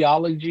Finney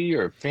theology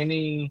or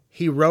Finney.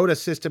 He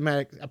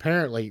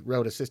apparently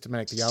wrote a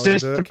systematic theology book.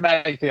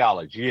 Systematic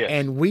theology, yes.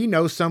 And we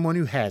know someone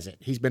who has it.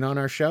 He's been on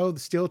our show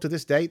still to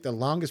this date, the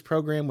longest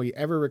program we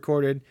ever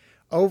recorded,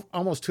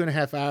 almost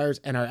 2.5 hours,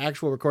 and our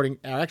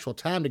actual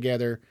time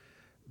together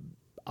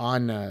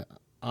on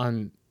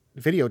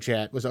video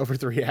chat was over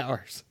 3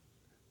 hours.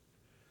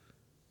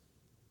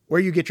 Where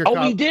you get your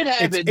we did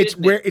have it.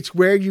 It's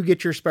where you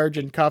get your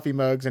Spurgeon coffee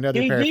mugs and other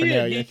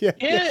paraphernalia.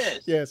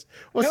 Yes.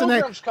 What's the name?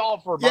 Pilgrim's Call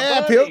for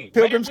my buddy.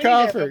 Pilgrim's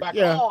Call for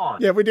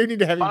on. Yeah, we do need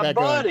to have him back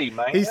buddy, on.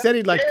 Man. He said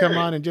he'd like to come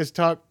on and just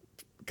talk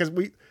because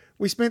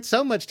we spent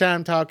so much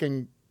time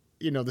talking,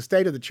 the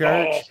state of the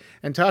church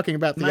and talking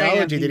about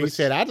theology that he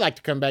said I'd like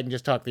to come back and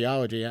just talk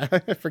theology.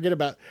 Forget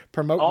about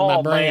promoting my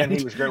brand. Man,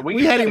 he was great.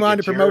 We had him on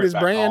to promote his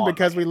brand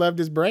because we loved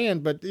his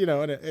brand, but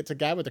it's a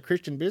guy with a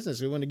Christian business.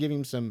 We want to give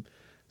him some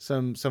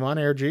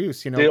on-air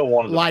juice,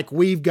 like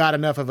we've got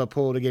enough of a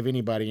pull to give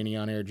anybody any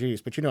on-air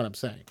juice, but you know what I'm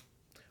saying.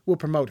 We'll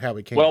promote how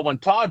we can. Well, when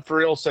Todd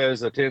Friel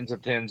says the tens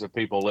of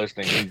people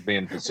listening, he's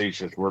being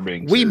facetious. We're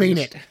being serious. We mean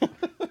it.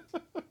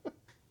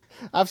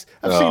 I've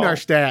seen our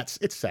stats.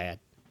 It's sad,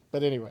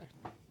 but anyway,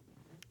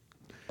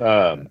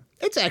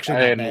 it's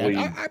actually not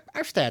bad.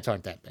 Our stats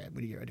aren't that bad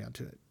when you get right down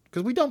to it,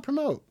 because we don't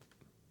promote.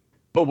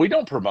 But we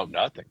don't promote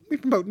nothing. We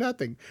promote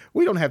nothing.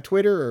 We don't have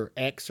Twitter or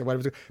X or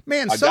whatever.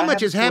 Man, so much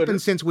has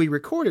happened since we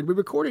recorded. We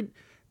recorded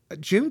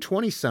June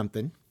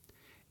 20-something.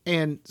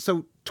 And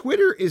so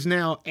Twitter is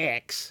now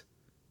X.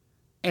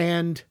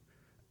 And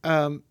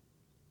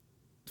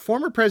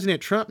former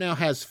President Trump now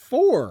has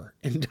 4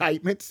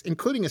 indictments,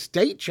 including a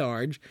state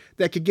charge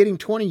that could get him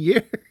 20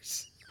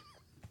 years.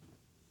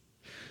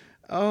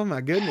 Oh,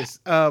 my goodness.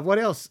 What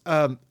else?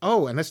 And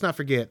let's not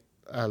forget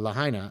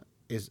Lahaina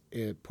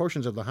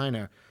portions of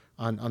Lahaina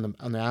on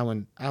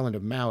the island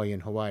of Maui in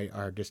Hawaii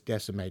are just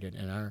decimated,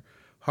 and our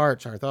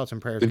hearts, our thoughts, and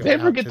prayers. Did they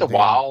ever get the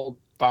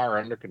wildfire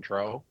under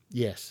control?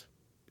 Yes,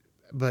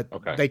 but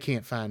they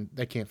can't find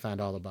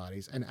all the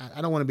bodies, and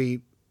I don't want to be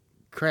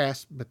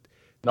crass, but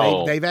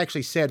they've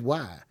actually said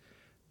why.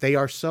 They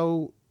are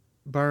so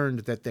burned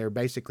that they're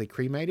basically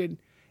cremated,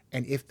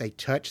 and if they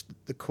touch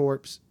the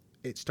corpse,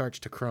 it starts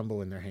to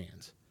crumble in their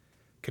hands.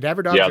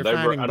 Cadaver dogs are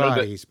finding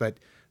bodies, but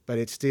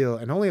it's still,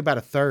 and only about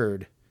a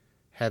third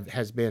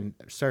has been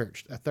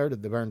searched. A third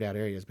of the burned out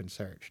area has been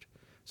searched.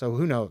 So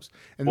who knows?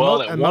 And,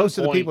 most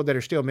of the people that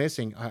are still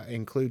missing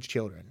includes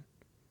children.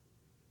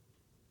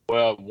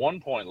 Well, at one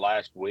point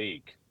last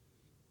week,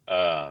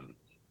 I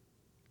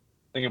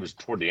think it was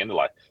toward the end of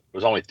it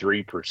was only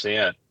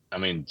 3%. I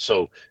mean,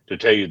 so to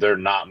tell you they're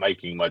not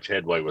making much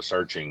headway with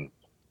searching,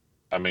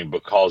 I mean,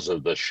 because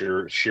of the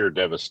sheer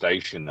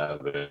devastation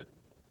of it,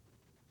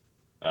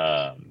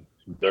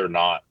 they're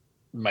not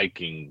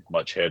making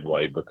much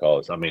headway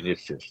because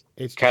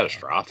it's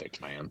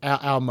catastrophic, man.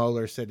 Al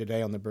Mohler said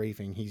today on the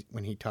briefing,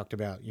 when he talked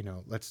about,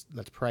 let's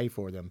pray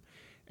for them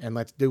and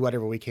let's do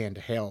whatever we can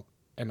to help.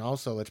 And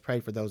also let's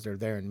pray for those that are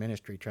there in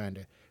ministry trying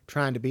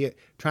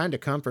to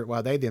comfort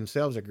while they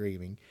themselves are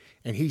grieving.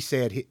 And he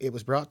said it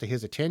was brought to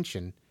his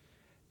attention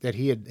that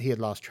he had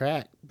lost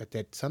track, but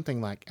that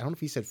something like, I don't know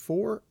if he said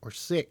 4 or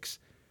 6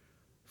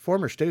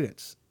 former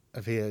students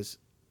of his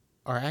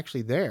are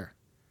actually there.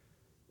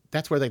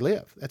 That's where they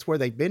live. That's where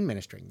they've been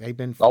ministering. They've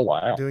been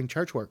doing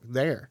church work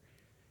there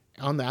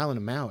on the island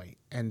of Maui,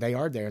 and they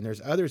are there. And there's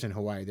others in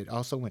Hawaii that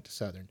also went to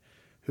Southern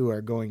who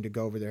are going to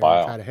go over there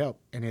and try to help.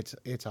 And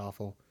it's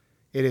awful.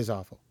 It is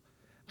awful.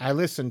 I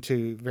listen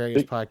to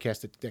various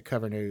podcasts that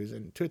cover news,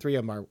 and 2 or 3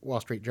 of them are Wall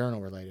Street Journal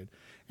related.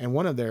 And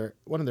one of their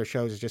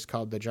shows is just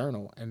called The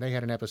Journal, and they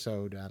had an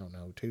episode, I don't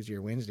know, Tuesday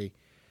or Wednesday,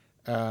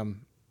 that,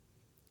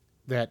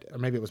 or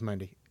maybe it was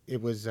Monday.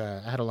 It was I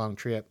had a long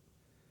trip,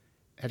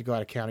 had to go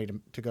out of county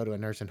to go to a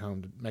nursing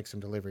home to make some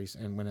deliveries,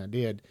 and when I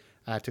did,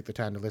 I took the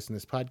time to listen to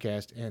this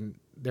podcast, and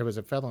there was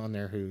a fellow on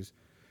there who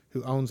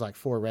owns like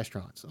 4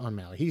 restaurants on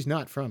Maui. He's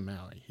not from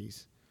Maui.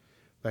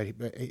 But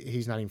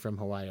he's not even from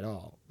Hawaii at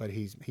all. But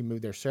he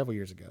moved there several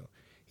years ago.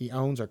 He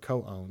owns or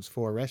co-owns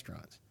 4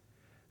 restaurants.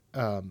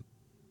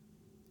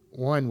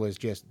 One was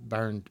just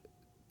burned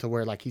to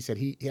where, like he said,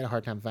 he had a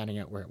hard time finding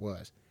out where it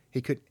was.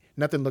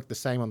 Nothing looked the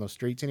same on those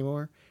streets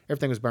anymore.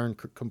 Everything was burned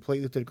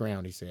completely to the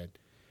ground, he said,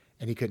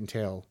 and he couldn't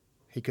tell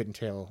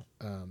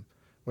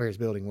where his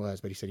building was.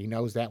 But he said he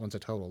knows that one's a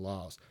total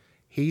loss.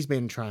 He's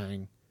been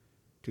trying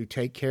to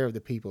take care of the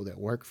people that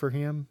work for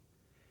him,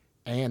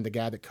 and the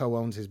guy that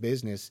co-owns his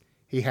business.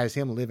 He has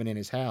him living in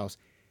his house.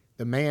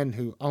 The man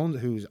who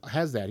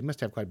has that, he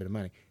must have quite a bit of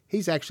money.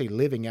 He's actually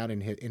living out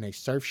in a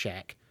surf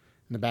shack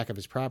in the back of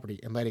his property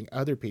and letting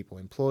other people,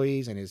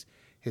 employees and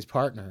his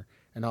partner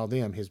and all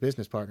them, his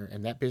business partner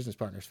and that business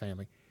partner's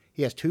family.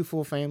 He has 2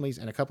 full families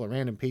and a couple of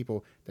random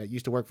people that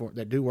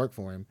do work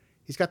for him.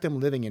 He's got them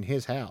living in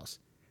his house.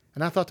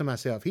 And I thought to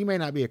myself, he may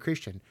not be a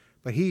Christian,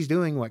 but he's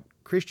doing what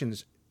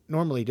Christians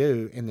normally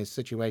do in this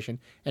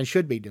situation and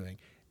should be doing.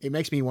 It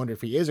makes me wonder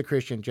if he is a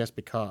Christian just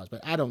because,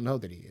 but I don't know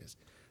that he is.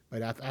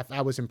 But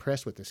I was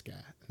impressed with this guy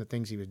and the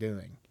things he was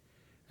doing,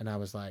 and I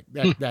was like,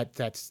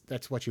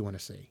 that's what you want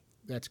to see.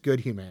 That's good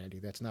humanity.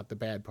 That's not the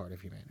bad part of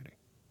humanity.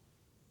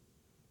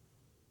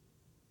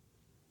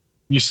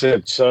 You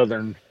said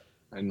Southern,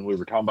 and we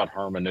were talking about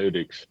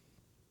hermeneutics.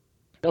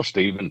 You know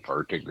Stephen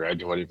Furtick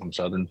graduated from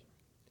Southern?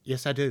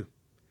 Yes, I do.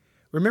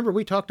 Remember,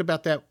 we talked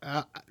about that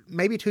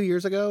maybe 2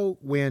 years ago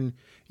when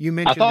you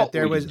mentioned that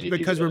there was,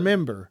 because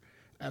remember,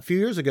 a few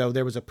years ago,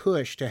 there was a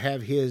push to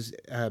have his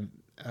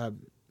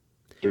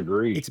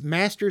degree. It's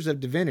Masters of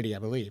Divinity, I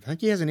believe. I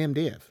think he has an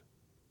MDiv.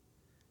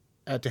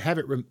 To have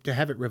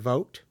it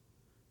revoked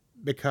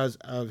because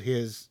of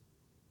his,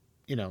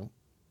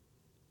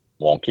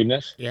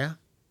 wonkiness. Yeah,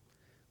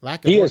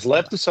 he has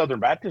left the Southern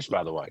Baptist,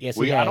 by the way. Yes,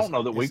 I don't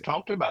know that we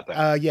talked about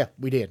that. Yeah,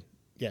 we did.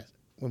 Yes,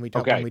 when we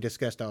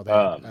discussed all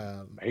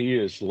that. He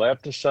has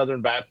left the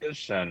Southern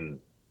Baptist, and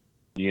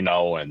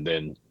and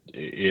then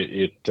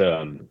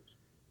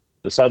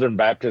the Southern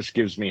Baptist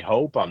gives me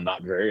hope. I'm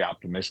not very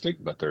optimistic,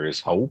 but there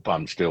is hope.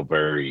 I'm still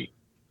very,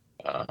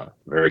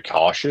 very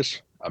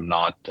cautious. I'm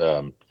not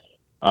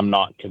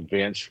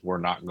convinced we're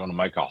not going to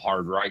make a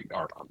hard right,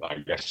 or I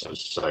guess I'd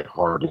say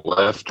hard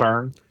left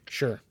turn.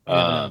 Sure.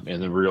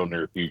 In the real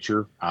near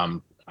future. I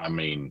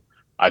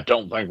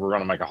don't think we're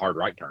going to make a hard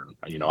right turn.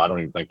 I don't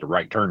even think the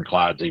right turn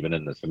collides even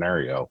in the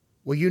scenario.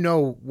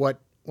 Well,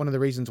 what one of the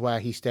reasons why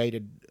he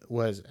stated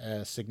was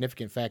a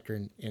significant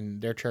factor in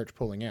their church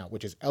pulling out,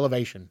 which is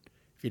Elevation.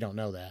 If you don't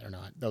know that or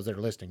not, those that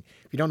are listening,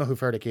 if you don't know who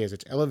Furtick is,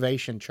 it's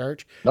Elevation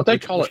Church. Don't they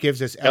call it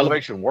gives us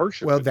Elevation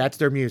Worship? Well, that's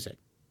their music.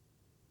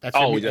 That's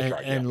right.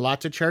 And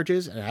lots of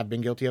churches, and I've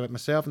been guilty of it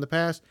myself in the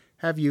past,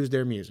 have used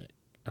their music.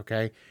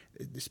 Okay,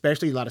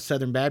 especially a lot of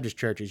Southern Baptist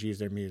churches use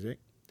their music,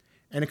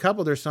 and a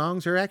couple of their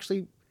songs are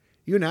actually,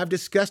 you and I have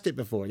discussed it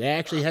before. They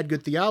actually had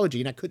good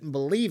theology, and I couldn't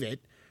believe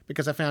it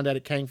because I found out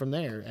it came from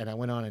there, and I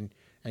went on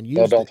and used.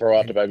 Well, don't throw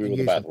out the baby with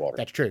the bathwater.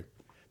 That's true.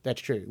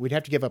 That's true. We'd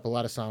have to give up a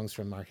lot of songs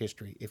from our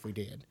history if we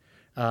did.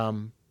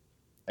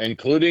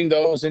 Including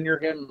those in your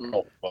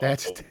hymnal.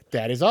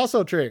 That is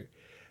also true.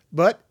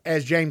 But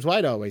as James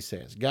White always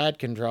says, God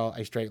can draw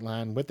a straight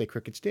line with a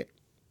crooked stick.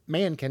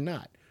 Man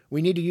cannot.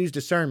 We need to use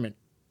discernment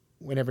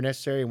whenever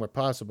necessary and where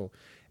possible.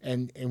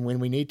 And when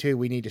we need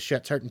to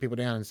shut certain people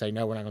down and say,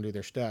 no, we're not going to do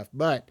their stuff.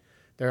 But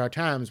there are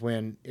times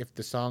when, if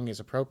the song is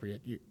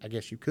appropriate, I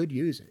guess you could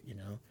use it,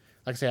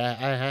 Like I say,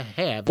 I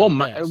have.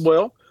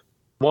 Well,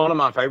 one of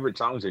my favorite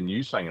songs, and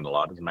you sing it a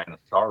lot, is Man of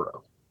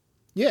Sorrow.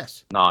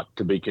 Yes. Not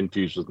to be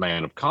confused with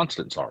Man of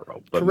Constant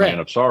Sorrow, but Correct. Man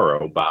of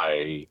Sorrow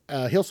by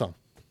Hillsong.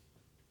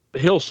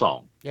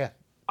 Hillsong. Yeah.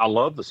 I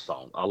love the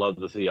song. I love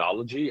the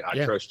theology.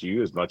 I trust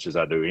you as much as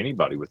I do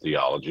anybody with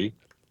theology.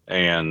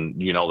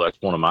 And, that's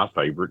one of my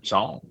favorite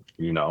songs,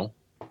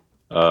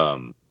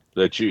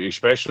 that you,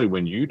 especially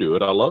when you do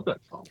it, I love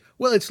that song.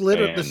 Well, it's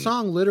literally, the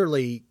song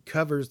literally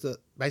covers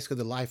basically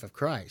the life of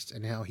Christ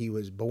and how he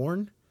was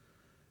born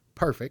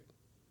perfect.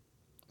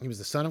 He was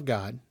the Son of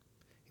God.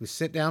 He was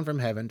sent down from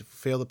heaven to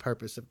fulfill the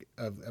purpose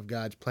of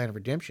God's plan of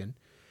redemption,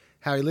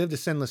 how he lived a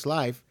sinless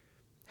life,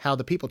 how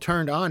the people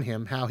turned on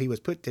him, how he was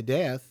put to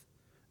death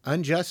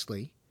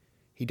unjustly.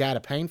 He died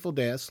a painful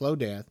death, slow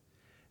death.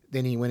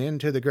 Then he went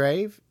into the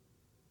grave.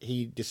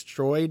 He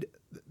destroyed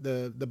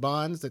the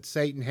bonds that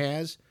Satan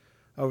has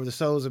over the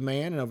souls of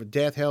man and over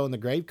death, hell, and the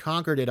grave,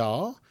 conquered it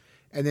all.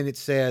 And then it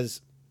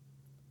says,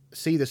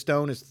 see, the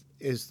stone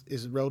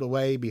is rolled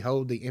away,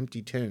 behold the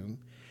empty tomb.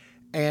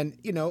 And,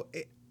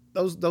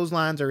 those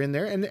lines are in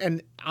there.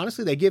 And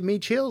honestly, they give me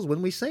chills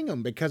when we sing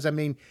them because, I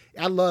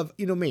love,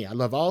 me, I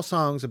love all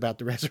songs about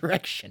the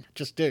resurrection. I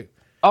just do.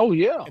 Oh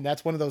yeah. And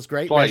that's one of those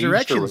great That's why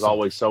resurrection Easter was songs.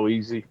 always so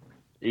easy.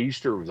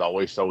 Easter was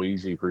always so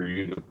easy for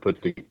you to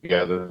put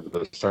together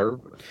the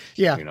service,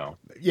 Yeah, you know.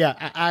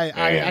 yeah.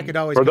 I could And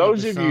always come up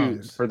with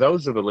songs. for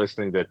those of you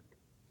listening that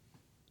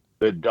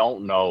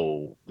don't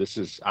know, this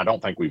is I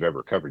don't think we've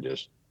ever covered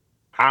this.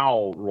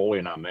 How Roy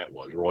and I met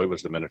was Roy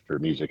was the minister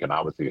of music and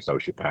I was the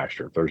associate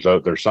pastor.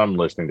 There's some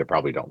listening that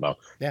probably don't know.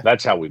 Yeah.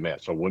 That's how we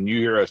met. So when you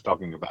hear us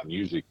talking about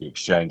music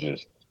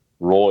exchanges,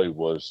 Roy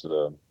was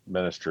the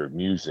minister of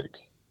music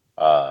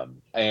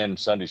and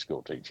Sunday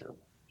school teacher.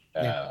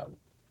 Yeah.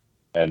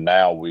 And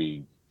now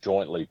we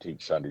jointly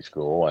teach Sunday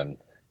school, and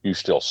you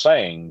still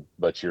sing,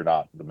 but you're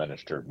not the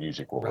minister of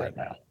music right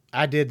now.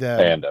 I did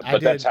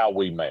that's how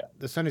we met.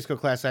 The Sunday school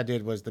class I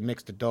did was the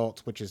mixed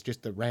adults, which is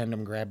just the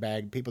random grab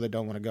bag. People that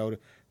don't want to go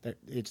to.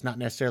 It's not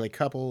necessarily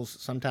couples.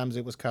 Sometimes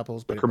it was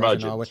couples, but it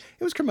wasn't always.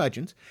 It was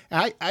curmudgeons.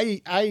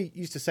 I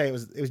used to say it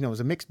was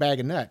a mixed bag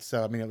of nuts.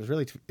 So I mean, it was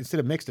really instead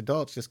of mixed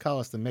adults, just call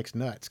us the mixed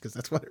nuts because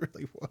that's what it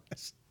really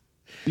was.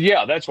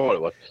 Yeah, that's what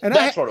it was. And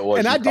that's what it was.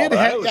 And I did.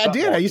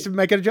 I used to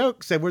make it a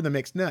joke. Said we're the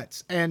mixed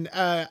nuts. And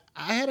I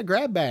had a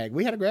grab bag.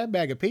 We had a grab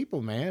bag of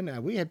people,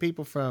 man. We had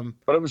people from.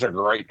 But it was a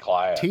great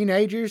class.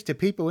 Teenagers to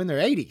people in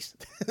their 80s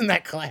in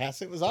that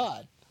class. It was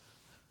odd.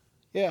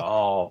 Yeah.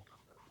 Oh,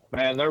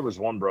 man, there was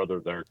one brother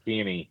there,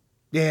 Kenny.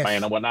 Yes.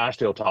 Man, when I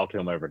still talk to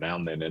him every now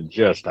and then, and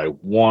just a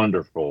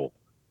wonderful,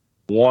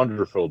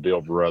 wonderful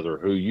deal brother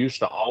who used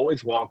to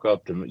always walk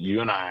up to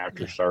you and I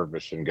after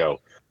service and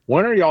go,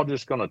 when are y'all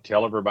just going to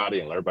tell everybody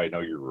and let everybody know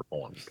you're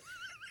reformed?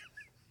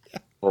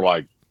 We're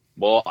like,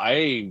 well,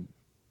 A,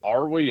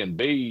 are we? And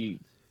B,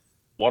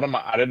 what am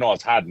I didn't know I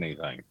was hiding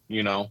anything,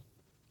 you know.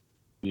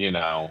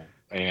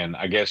 And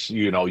I guess,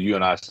 you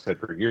and I said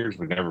for years,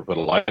 we never put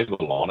a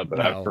label on it. But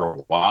after a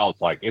while,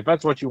 it's like, if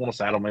that's what you want to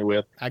saddle me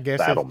with,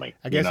 saddle me.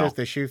 I guess if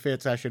the shoe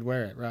fits, I should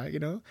wear it, right?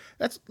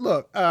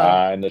 Look.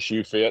 And the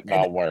shoe fit, and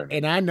I'll wear it.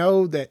 And I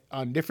know that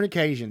on different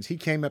occasions, he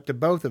came up to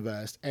both of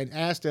us and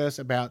asked us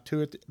about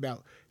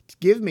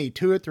give me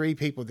 2 or 3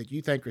 people that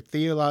you think are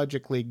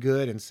theologically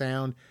good and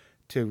sound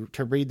to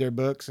read their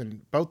books.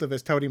 And both of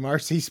us told him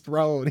R.C.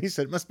 Sproul, and he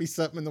said, it must be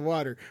something in the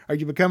water. Are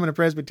you becoming a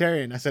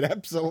Presbyterian? I said,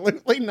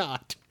 absolutely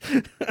not.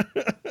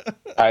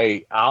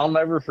 Hey, I'll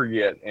never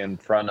forget in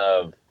front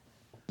of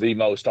the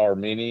most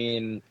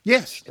Armenian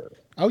pastor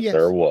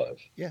there was.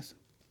 Yes.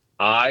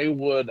 I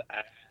would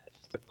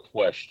ask the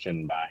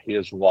question by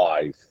his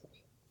wife,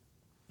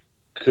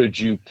 could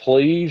you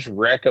please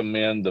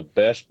recommend the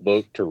best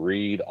book to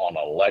read on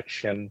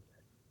election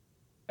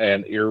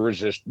and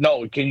irresistible?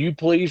 No, can you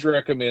please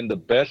recommend the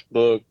best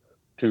book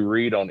to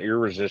read on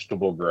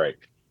irresistible grace?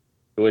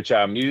 To which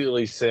I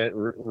immediately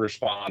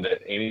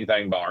responded,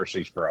 anything by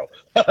R.C. Sproul.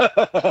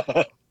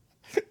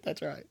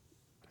 That's right.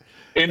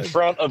 In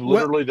front of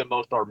literally the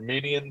most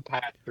Armenian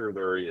pastor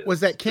there is. Was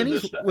that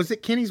Kenny's? Was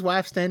it Kenny's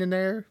wife standing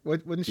there?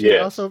 Wasn't she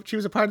also? She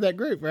was a part of that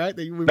group, right?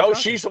 No,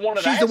 she's the one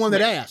that asked. She's the one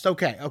that asked.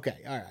 Okay, all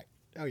right.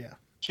 Oh yeah.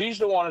 She's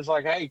the one that's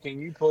like, hey, can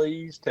you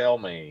please tell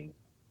me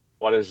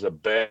what is the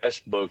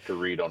best book to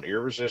read on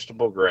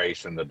irresistible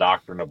grace and the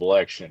doctrine of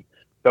election?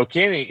 So,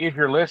 Kenny, if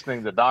you're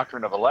listening, the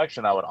doctrine of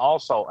election, I would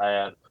also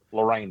add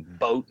Lorraine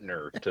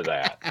Boatner to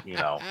that.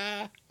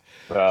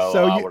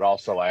 So I would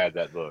also add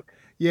that book.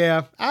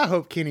 Yeah, I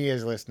hope Kenny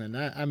is listening.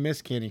 I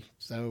miss Kenny,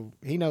 so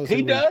he knows.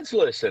 He does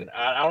listen.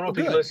 I don't know if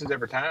he listens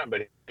every time,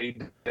 but he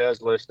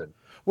does listen.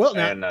 Well,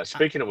 and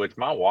speaking of which,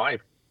 my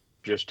wife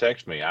just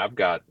texted me. I've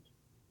got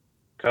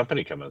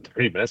company coming in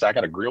 30 minutes. I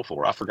got a grill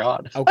for her. I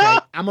forgot. Okay,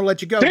 I'm gonna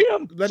let you go.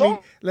 Damn,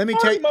 let me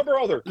tell you, my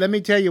brother. Let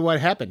me tell you what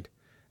happened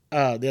the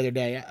other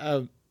day.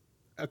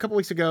 A couple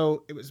weeks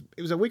ago, it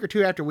was a week or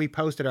two after we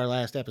posted our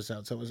last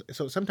episode. So it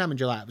was sometime in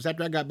July. It was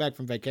after I got back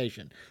from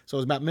vacation. So it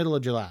was about middle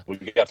of July. We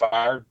got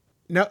fired.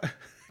 No,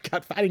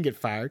 I didn't get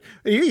fired.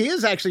 He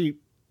is actually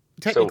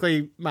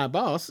technically my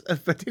boss,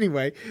 but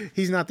anyway,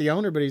 he's not the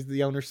owner, but he's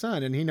the owner's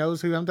son, and he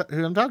knows who I'm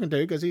talking to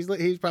because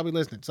he's probably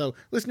listening. So,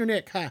 listener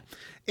Nick, hi,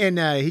 and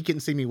he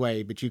couldn't see me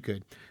wave, but you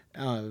could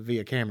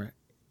via camera.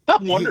 I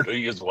wondered who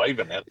he was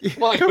waving at.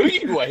 Like, who are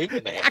you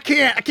waving at? I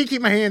can't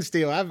keep my hands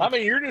still.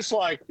 You're just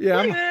like,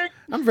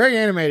 I'm very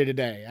animated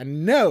today. I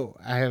know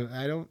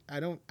I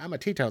don't. I'm a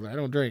teetotaler. I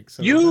don't drink.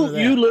 So you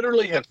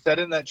literally have sat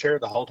in that chair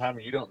the whole time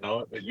and you don't know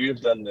it, but you have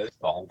done this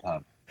the whole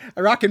time.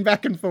 Rocking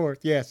back and forth.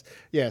 Yes,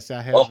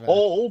 I have. The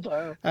whole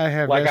time. I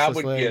have. Like I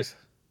would get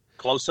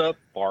close up,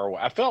 far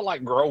away. I felt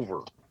like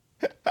Grover.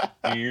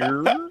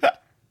 Here.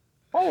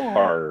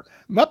 Or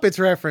Muppets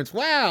reference.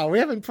 Wow, we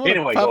haven't pulled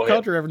a pop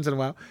culture reference in a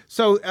while.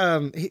 So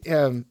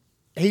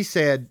he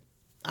said,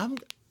 I'm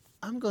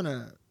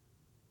gonna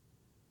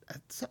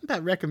something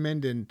about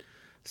recommending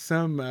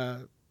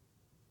some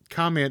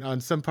comment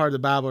on some part of the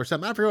Bible or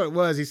something. I forget what it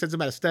was. He said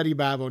something about a study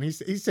Bible, and he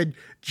said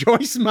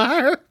Joyce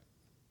Meyer.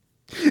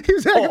 He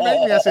was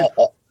recommending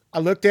me. I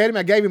looked at him.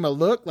 I gave him a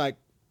look like,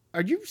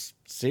 are you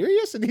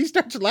serious? And he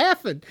starts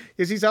laughing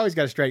because he's always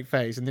got a straight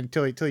face. And then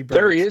until he breaks.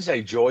 There is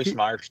a Joyce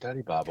Meyer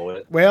study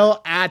Bible.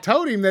 Well, I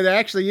told him that it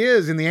actually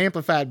is in the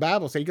Amplified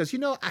Bible. So he goes,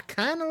 I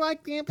kind of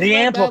like the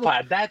Amplified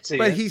Bible. That's it.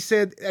 But he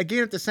said,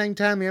 again, at the same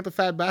time, the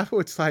Amplified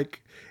Bible,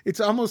 it's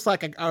almost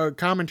like a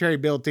commentary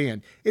built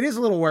in. It is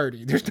a little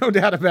wordy. There's no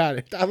doubt about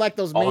it. I like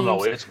those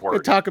memes it's wordy.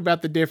 that talk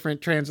about the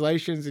different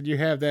translations, and you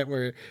have that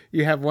where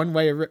you have one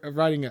way of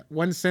writing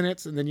one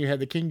sentence, and then you have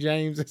the King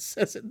James that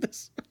says it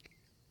this way.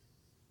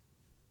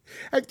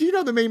 Do you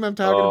know the meme I'm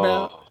talking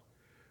about?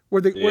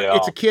 Where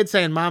it's a kid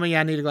saying, "Mommy,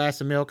 I need a glass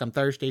of milk. I'm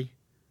thirsty."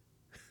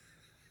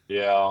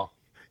 Yeah.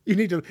 You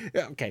need to.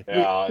 Okay.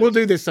 Yeah, we'll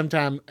do this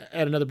sometime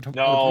at another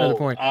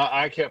point.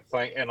 I kept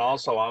thinking, and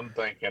also I'm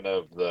thinking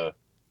of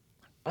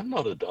I'm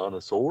not a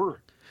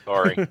dinosaur.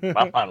 Sorry,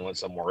 my mind went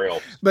somewhere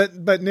else.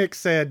 But Nick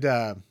said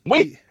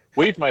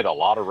we've made a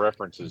lot of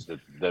references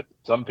that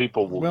some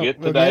people will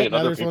get today, and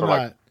other people are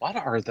like, "What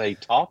are they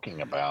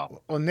talking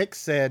about?" Well, Nick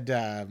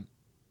said.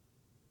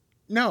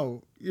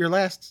 No, your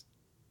last,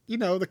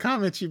 the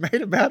comments you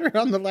made about her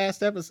on the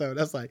last episode.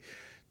 I was like,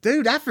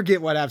 dude, I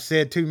forget what I've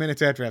said 2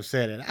 minutes after I've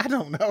said it. I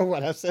don't know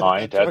what I've said.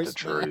 Ain't that the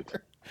truth?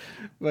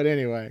 But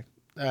anyway,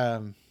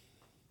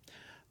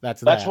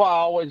 that's why I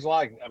always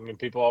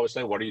people always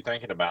say, what are you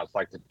thinking about? It's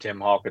like the Tim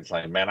Hawkins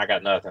saying, man, I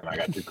got nothing. I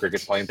got 2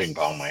 crickets playing ping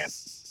pong, man.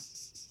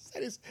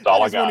 That is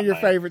one of your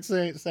favorite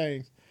sayings.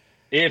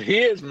 It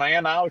is,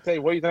 man. I always tell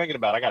you, what are you thinking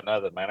about? I got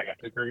nothing, man. I got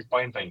 2 crickets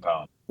playing ping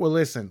pong. Well,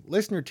 listen,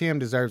 listener Tim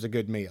deserves a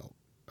good meal.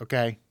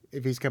 Okay,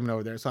 if he's coming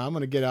over there, so I'm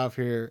going to get off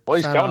here. Well,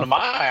 he's coming to my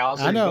house.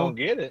 I know. He's going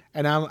to get it,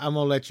 and I'm going to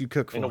let you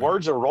cook for him. In the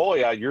words of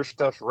Roy, your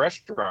stuff's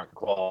restaurant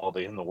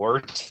quality. In the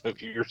words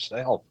of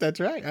yourself.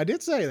 That's right. I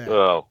did say that.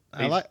 Oh,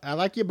 I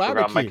like your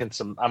barbecue.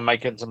 I'm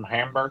making some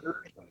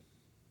hamburgers.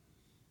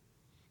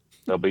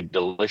 They'll be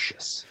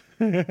delicious.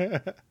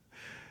 And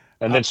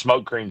then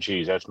smoked cream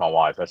cheese. That's my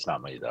wife. That's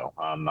not me though.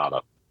 I'm not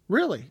a.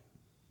 Really?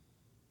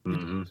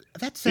 Mm-hmm.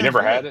 That sounds. You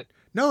never had it?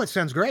 No, it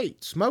sounds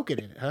great. Smoking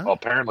it, huh? Well,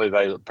 apparently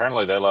they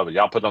love it.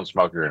 Y'all put on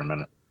smoker in a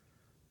minute.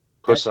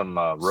 Put some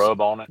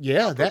rub on it.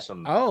 Yeah, put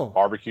some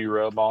barbecue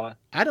rub on it.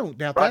 I don't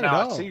doubt that at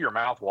all. I see your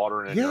mouth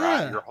watering in your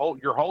eye.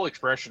 Your whole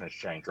expression has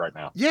changed right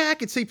now. Yeah, I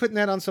could see putting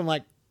that on some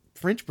like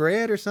French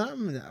bread or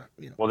something.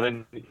 Well,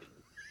 then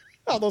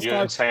all those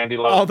carbs. And Sandy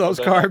all those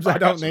carbs I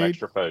don't need.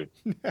 Extra food.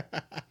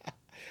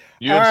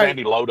 You and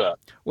Sandy load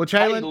up. Well,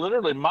 Chalon,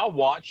 literally, my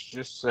watch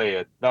just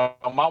said,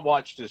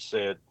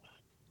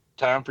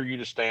 time for you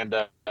to stand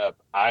up.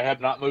 I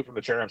have not moved from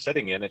the chair I'm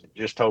sitting in. It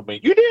just told me,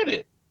 you did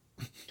it.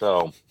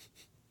 So,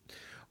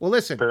 well,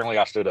 listen. Apparently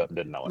I stood up and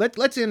didn't know it.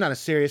 Let's end on a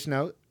serious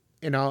note,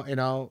 in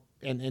all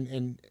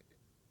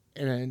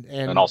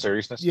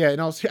seriousness. Yeah,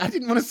 I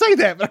didn't want to say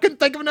that, but I couldn't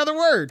think of another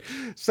word.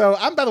 So,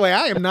 by the way,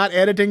 I am not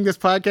editing this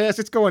podcast.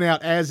 It's going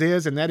out as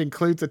is, and that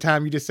includes the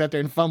time you just sat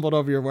there and fumbled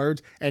over your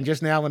words. And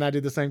just now when I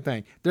did the same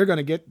thing, they're going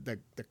to get the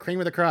cream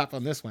of the crop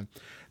on this one.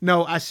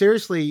 No, I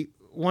seriously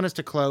want us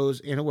to close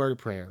in a word of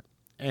prayer,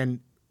 and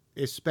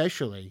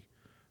especially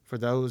for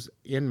those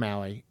in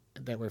Maui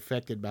that were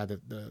affected by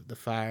the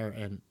fire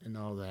and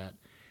all that.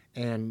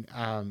 And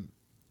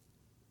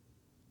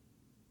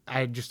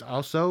I just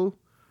also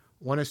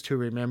want us to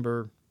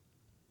remember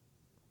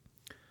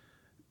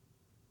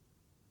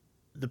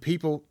the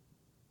people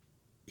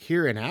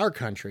here in our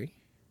country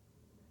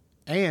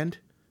and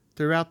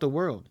throughout the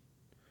world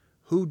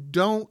who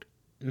don't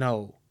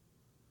know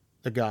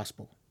the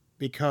gospel,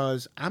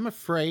 because I'm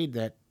afraid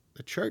that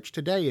the church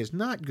today is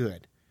not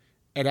good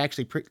at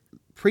actually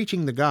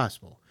preaching the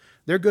gospel.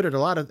 They're good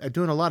at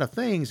doing a lot of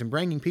things and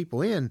bringing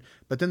people in,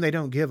 but then they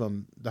don't give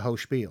them the whole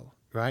spiel,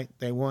 right?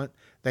 They want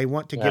to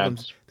give them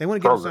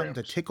something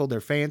to tickle their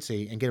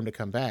fancy and get them to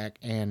come back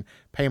and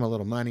pay them a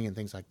little money and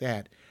things like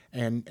that.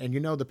 And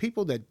the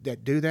people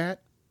that do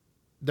that,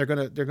 they're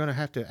gonna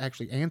have to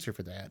actually answer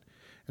for that,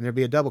 and there'll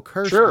be a double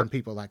curse on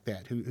people like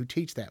that who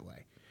teach that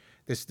way.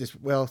 This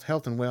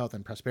health and wealth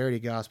and prosperity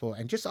gospel,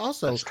 and just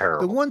also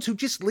the ones who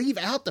just leave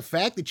out the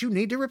fact that you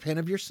need to repent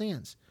of your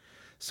sins.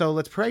 So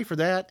let's pray for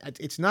that.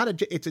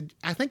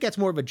 I think that's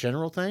more of a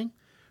general thing,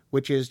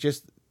 which is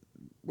just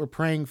we're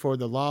praying for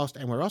the lost,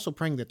 and we're also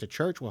praying that the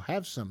church will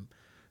have some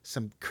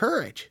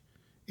courage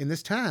in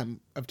this time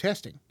of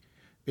testing,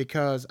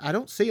 because I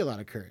don't see a lot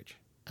of courage,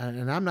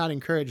 and I'm not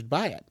encouraged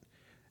by it.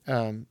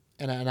 And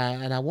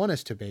I want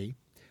us to be,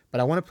 but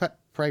I want to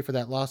pray for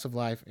that loss of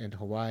life in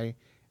Hawaii,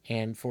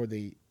 and for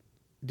the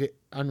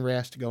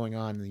unrest going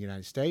on in the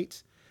United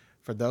States,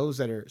 for those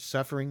that are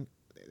suffering,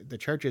 the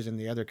churches in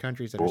the other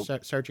countries that are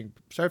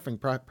suffering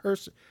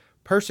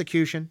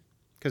persecution,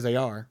 because they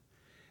are,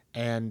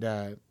 and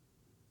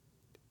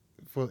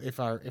if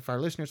our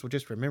listeners will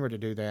just remember to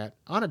do that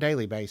on a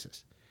daily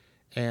basis,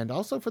 and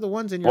also for the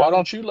ones in your. Why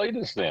don't you lead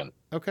us then?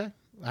 Okay,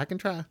 I can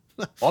try.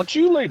 Why don't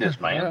you lead us,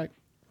 man? All right.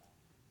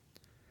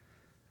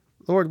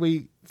 Lord,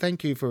 we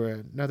thank you for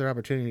another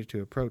opportunity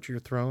to approach your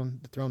throne,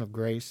 the throne of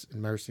grace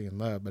and mercy and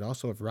love, but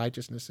also of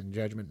righteousness and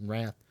judgment and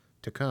wrath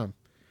to come.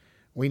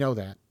 We know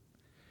that.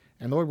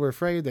 And Lord, we're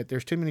afraid that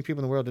there's too many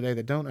people in the world today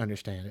that don't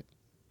understand it.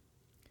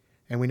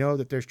 And we know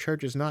that there's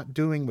churches not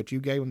doing what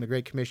you gave them the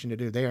Great Commission to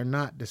do. They are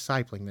not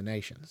discipling the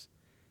nations.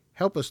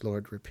 Help us,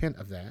 Lord, to repent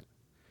of that,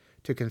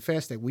 to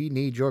confess that we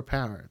need your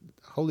power,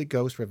 Holy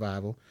Ghost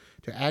revival,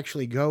 to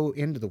actually go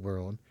into the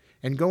world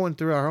and going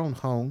through our own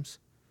homes,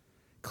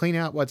 clean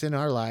out what's in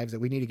our lives that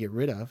we need to get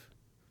rid of,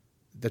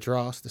 the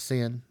dross, the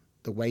sin,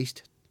 the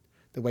waste,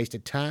 the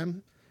wasted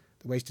time,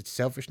 the wasted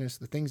selfishness,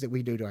 the things that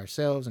we do to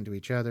ourselves and to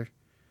each other.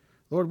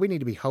 Lord, we need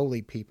to be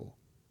holy people,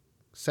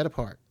 set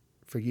apart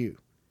for you,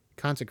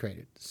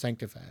 consecrated,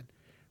 sanctified.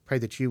 Pray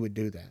that you would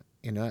do that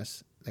in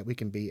us, that we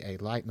can be a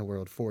light in the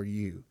world for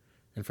you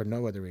and for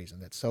no other reason,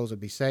 that souls would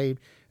be saved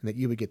and that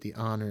you would get the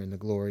honor and the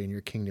glory and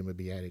your kingdom would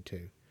be added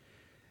to.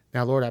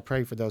 Now, Lord, I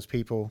pray for those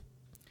people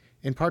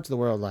in parts of the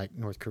world like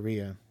North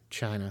Korea,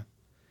 China,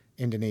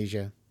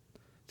 Indonesia,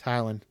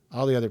 Thailand,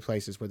 all the other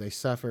places where they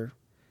suffer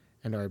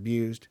and are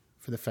abused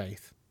for the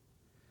faith.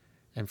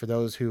 And for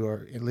those who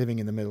are living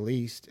in the Middle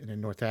East and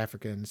in North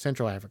Africa and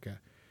Central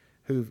Africa,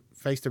 who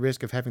face the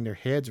risk of having their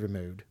heads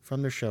removed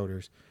from their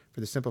shoulders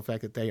for the simple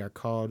fact that they are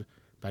called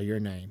by your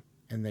name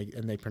and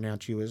they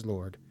pronounce you as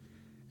Lord,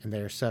 and they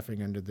are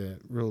suffering under the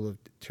rule of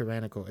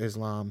tyrannical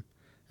Islam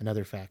and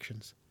other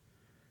factions.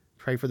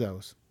 Pray for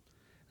those.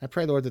 I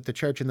pray, Lord, that the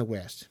church in the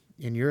West,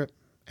 in Europe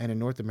and in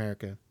North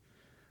America,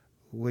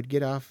 would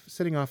get off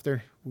sitting on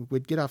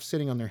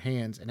their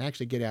hands and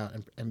actually get out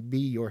and be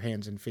your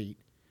hands and feet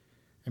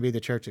and be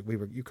the church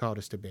that you called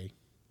us to be.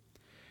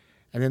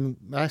 And then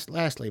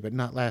lastly, but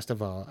not last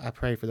of all, I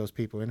pray for those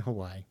people in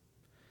Hawaii,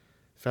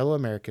 fellow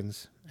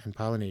Americans and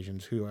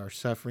Polynesians who are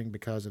suffering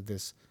because of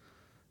this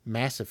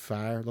massive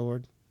fire,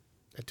 Lord,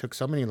 that took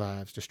so many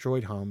lives,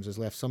 destroyed homes, has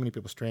left so many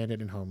people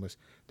stranded and homeless.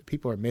 The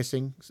people are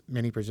missing,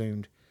 many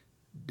presumed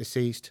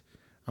deceased.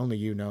 Only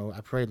you know.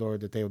 I pray,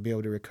 Lord, that they will be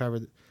able to recover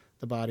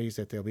the bodies,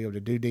 that they'll be able to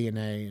do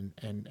DNA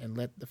and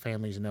let the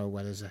families know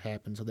what has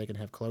happened so they can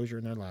have closure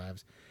in their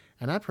lives.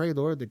 And I pray,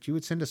 Lord, that you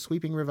would send a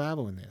sweeping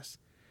revival in this.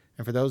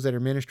 And for those that are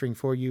ministering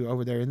for you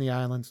over there in the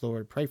islands,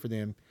 Lord, pray for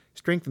them,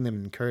 strengthen them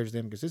and encourage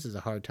them, because this is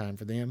a hard time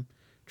for them,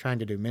 trying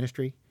to do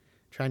ministry,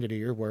 trying to do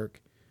your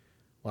work,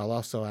 while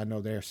also I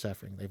know they're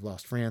suffering. They've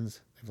lost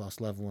friends, they've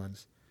lost loved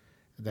ones,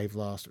 they've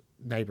lost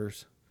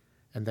neighbors,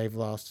 and they've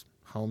lost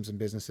homes and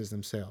businesses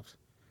themselves.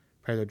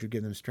 Pray, Lord, you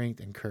give them strength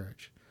and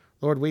courage.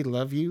 Lord, we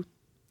love you,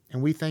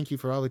 and we thank you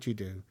for all that you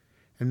do,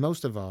 and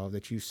most of all,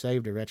 that you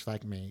saved a wretch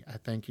like me. I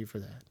thank you for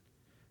that.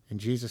 In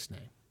Jesus'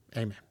 name,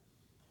 amen.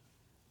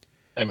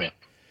 Amen.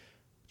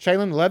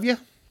 Chalon, love you.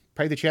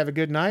 Pray that you have a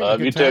good night, love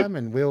a good you time, too.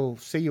 And we'll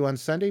see you on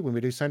Sunday when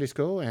we do Sunday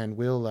school, and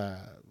we'll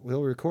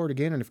record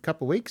again in a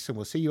couple weeks, and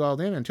we'll see you all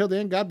then. Until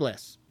then, God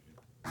bless.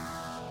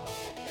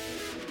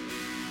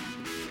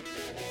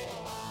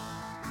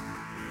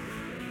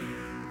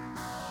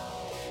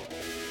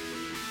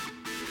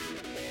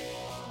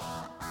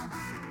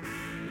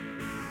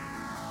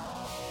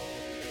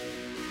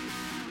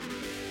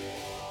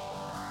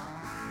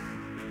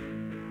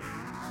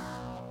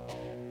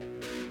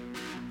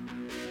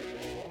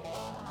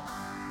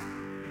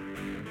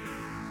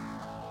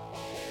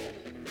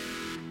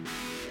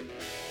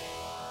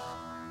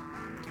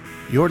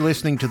 You're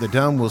listening to The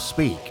Dumb Will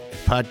Speak, a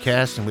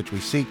podcast in which we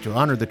seek to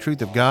honor the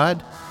truth of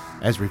God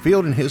as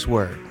revealed in His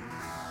Word.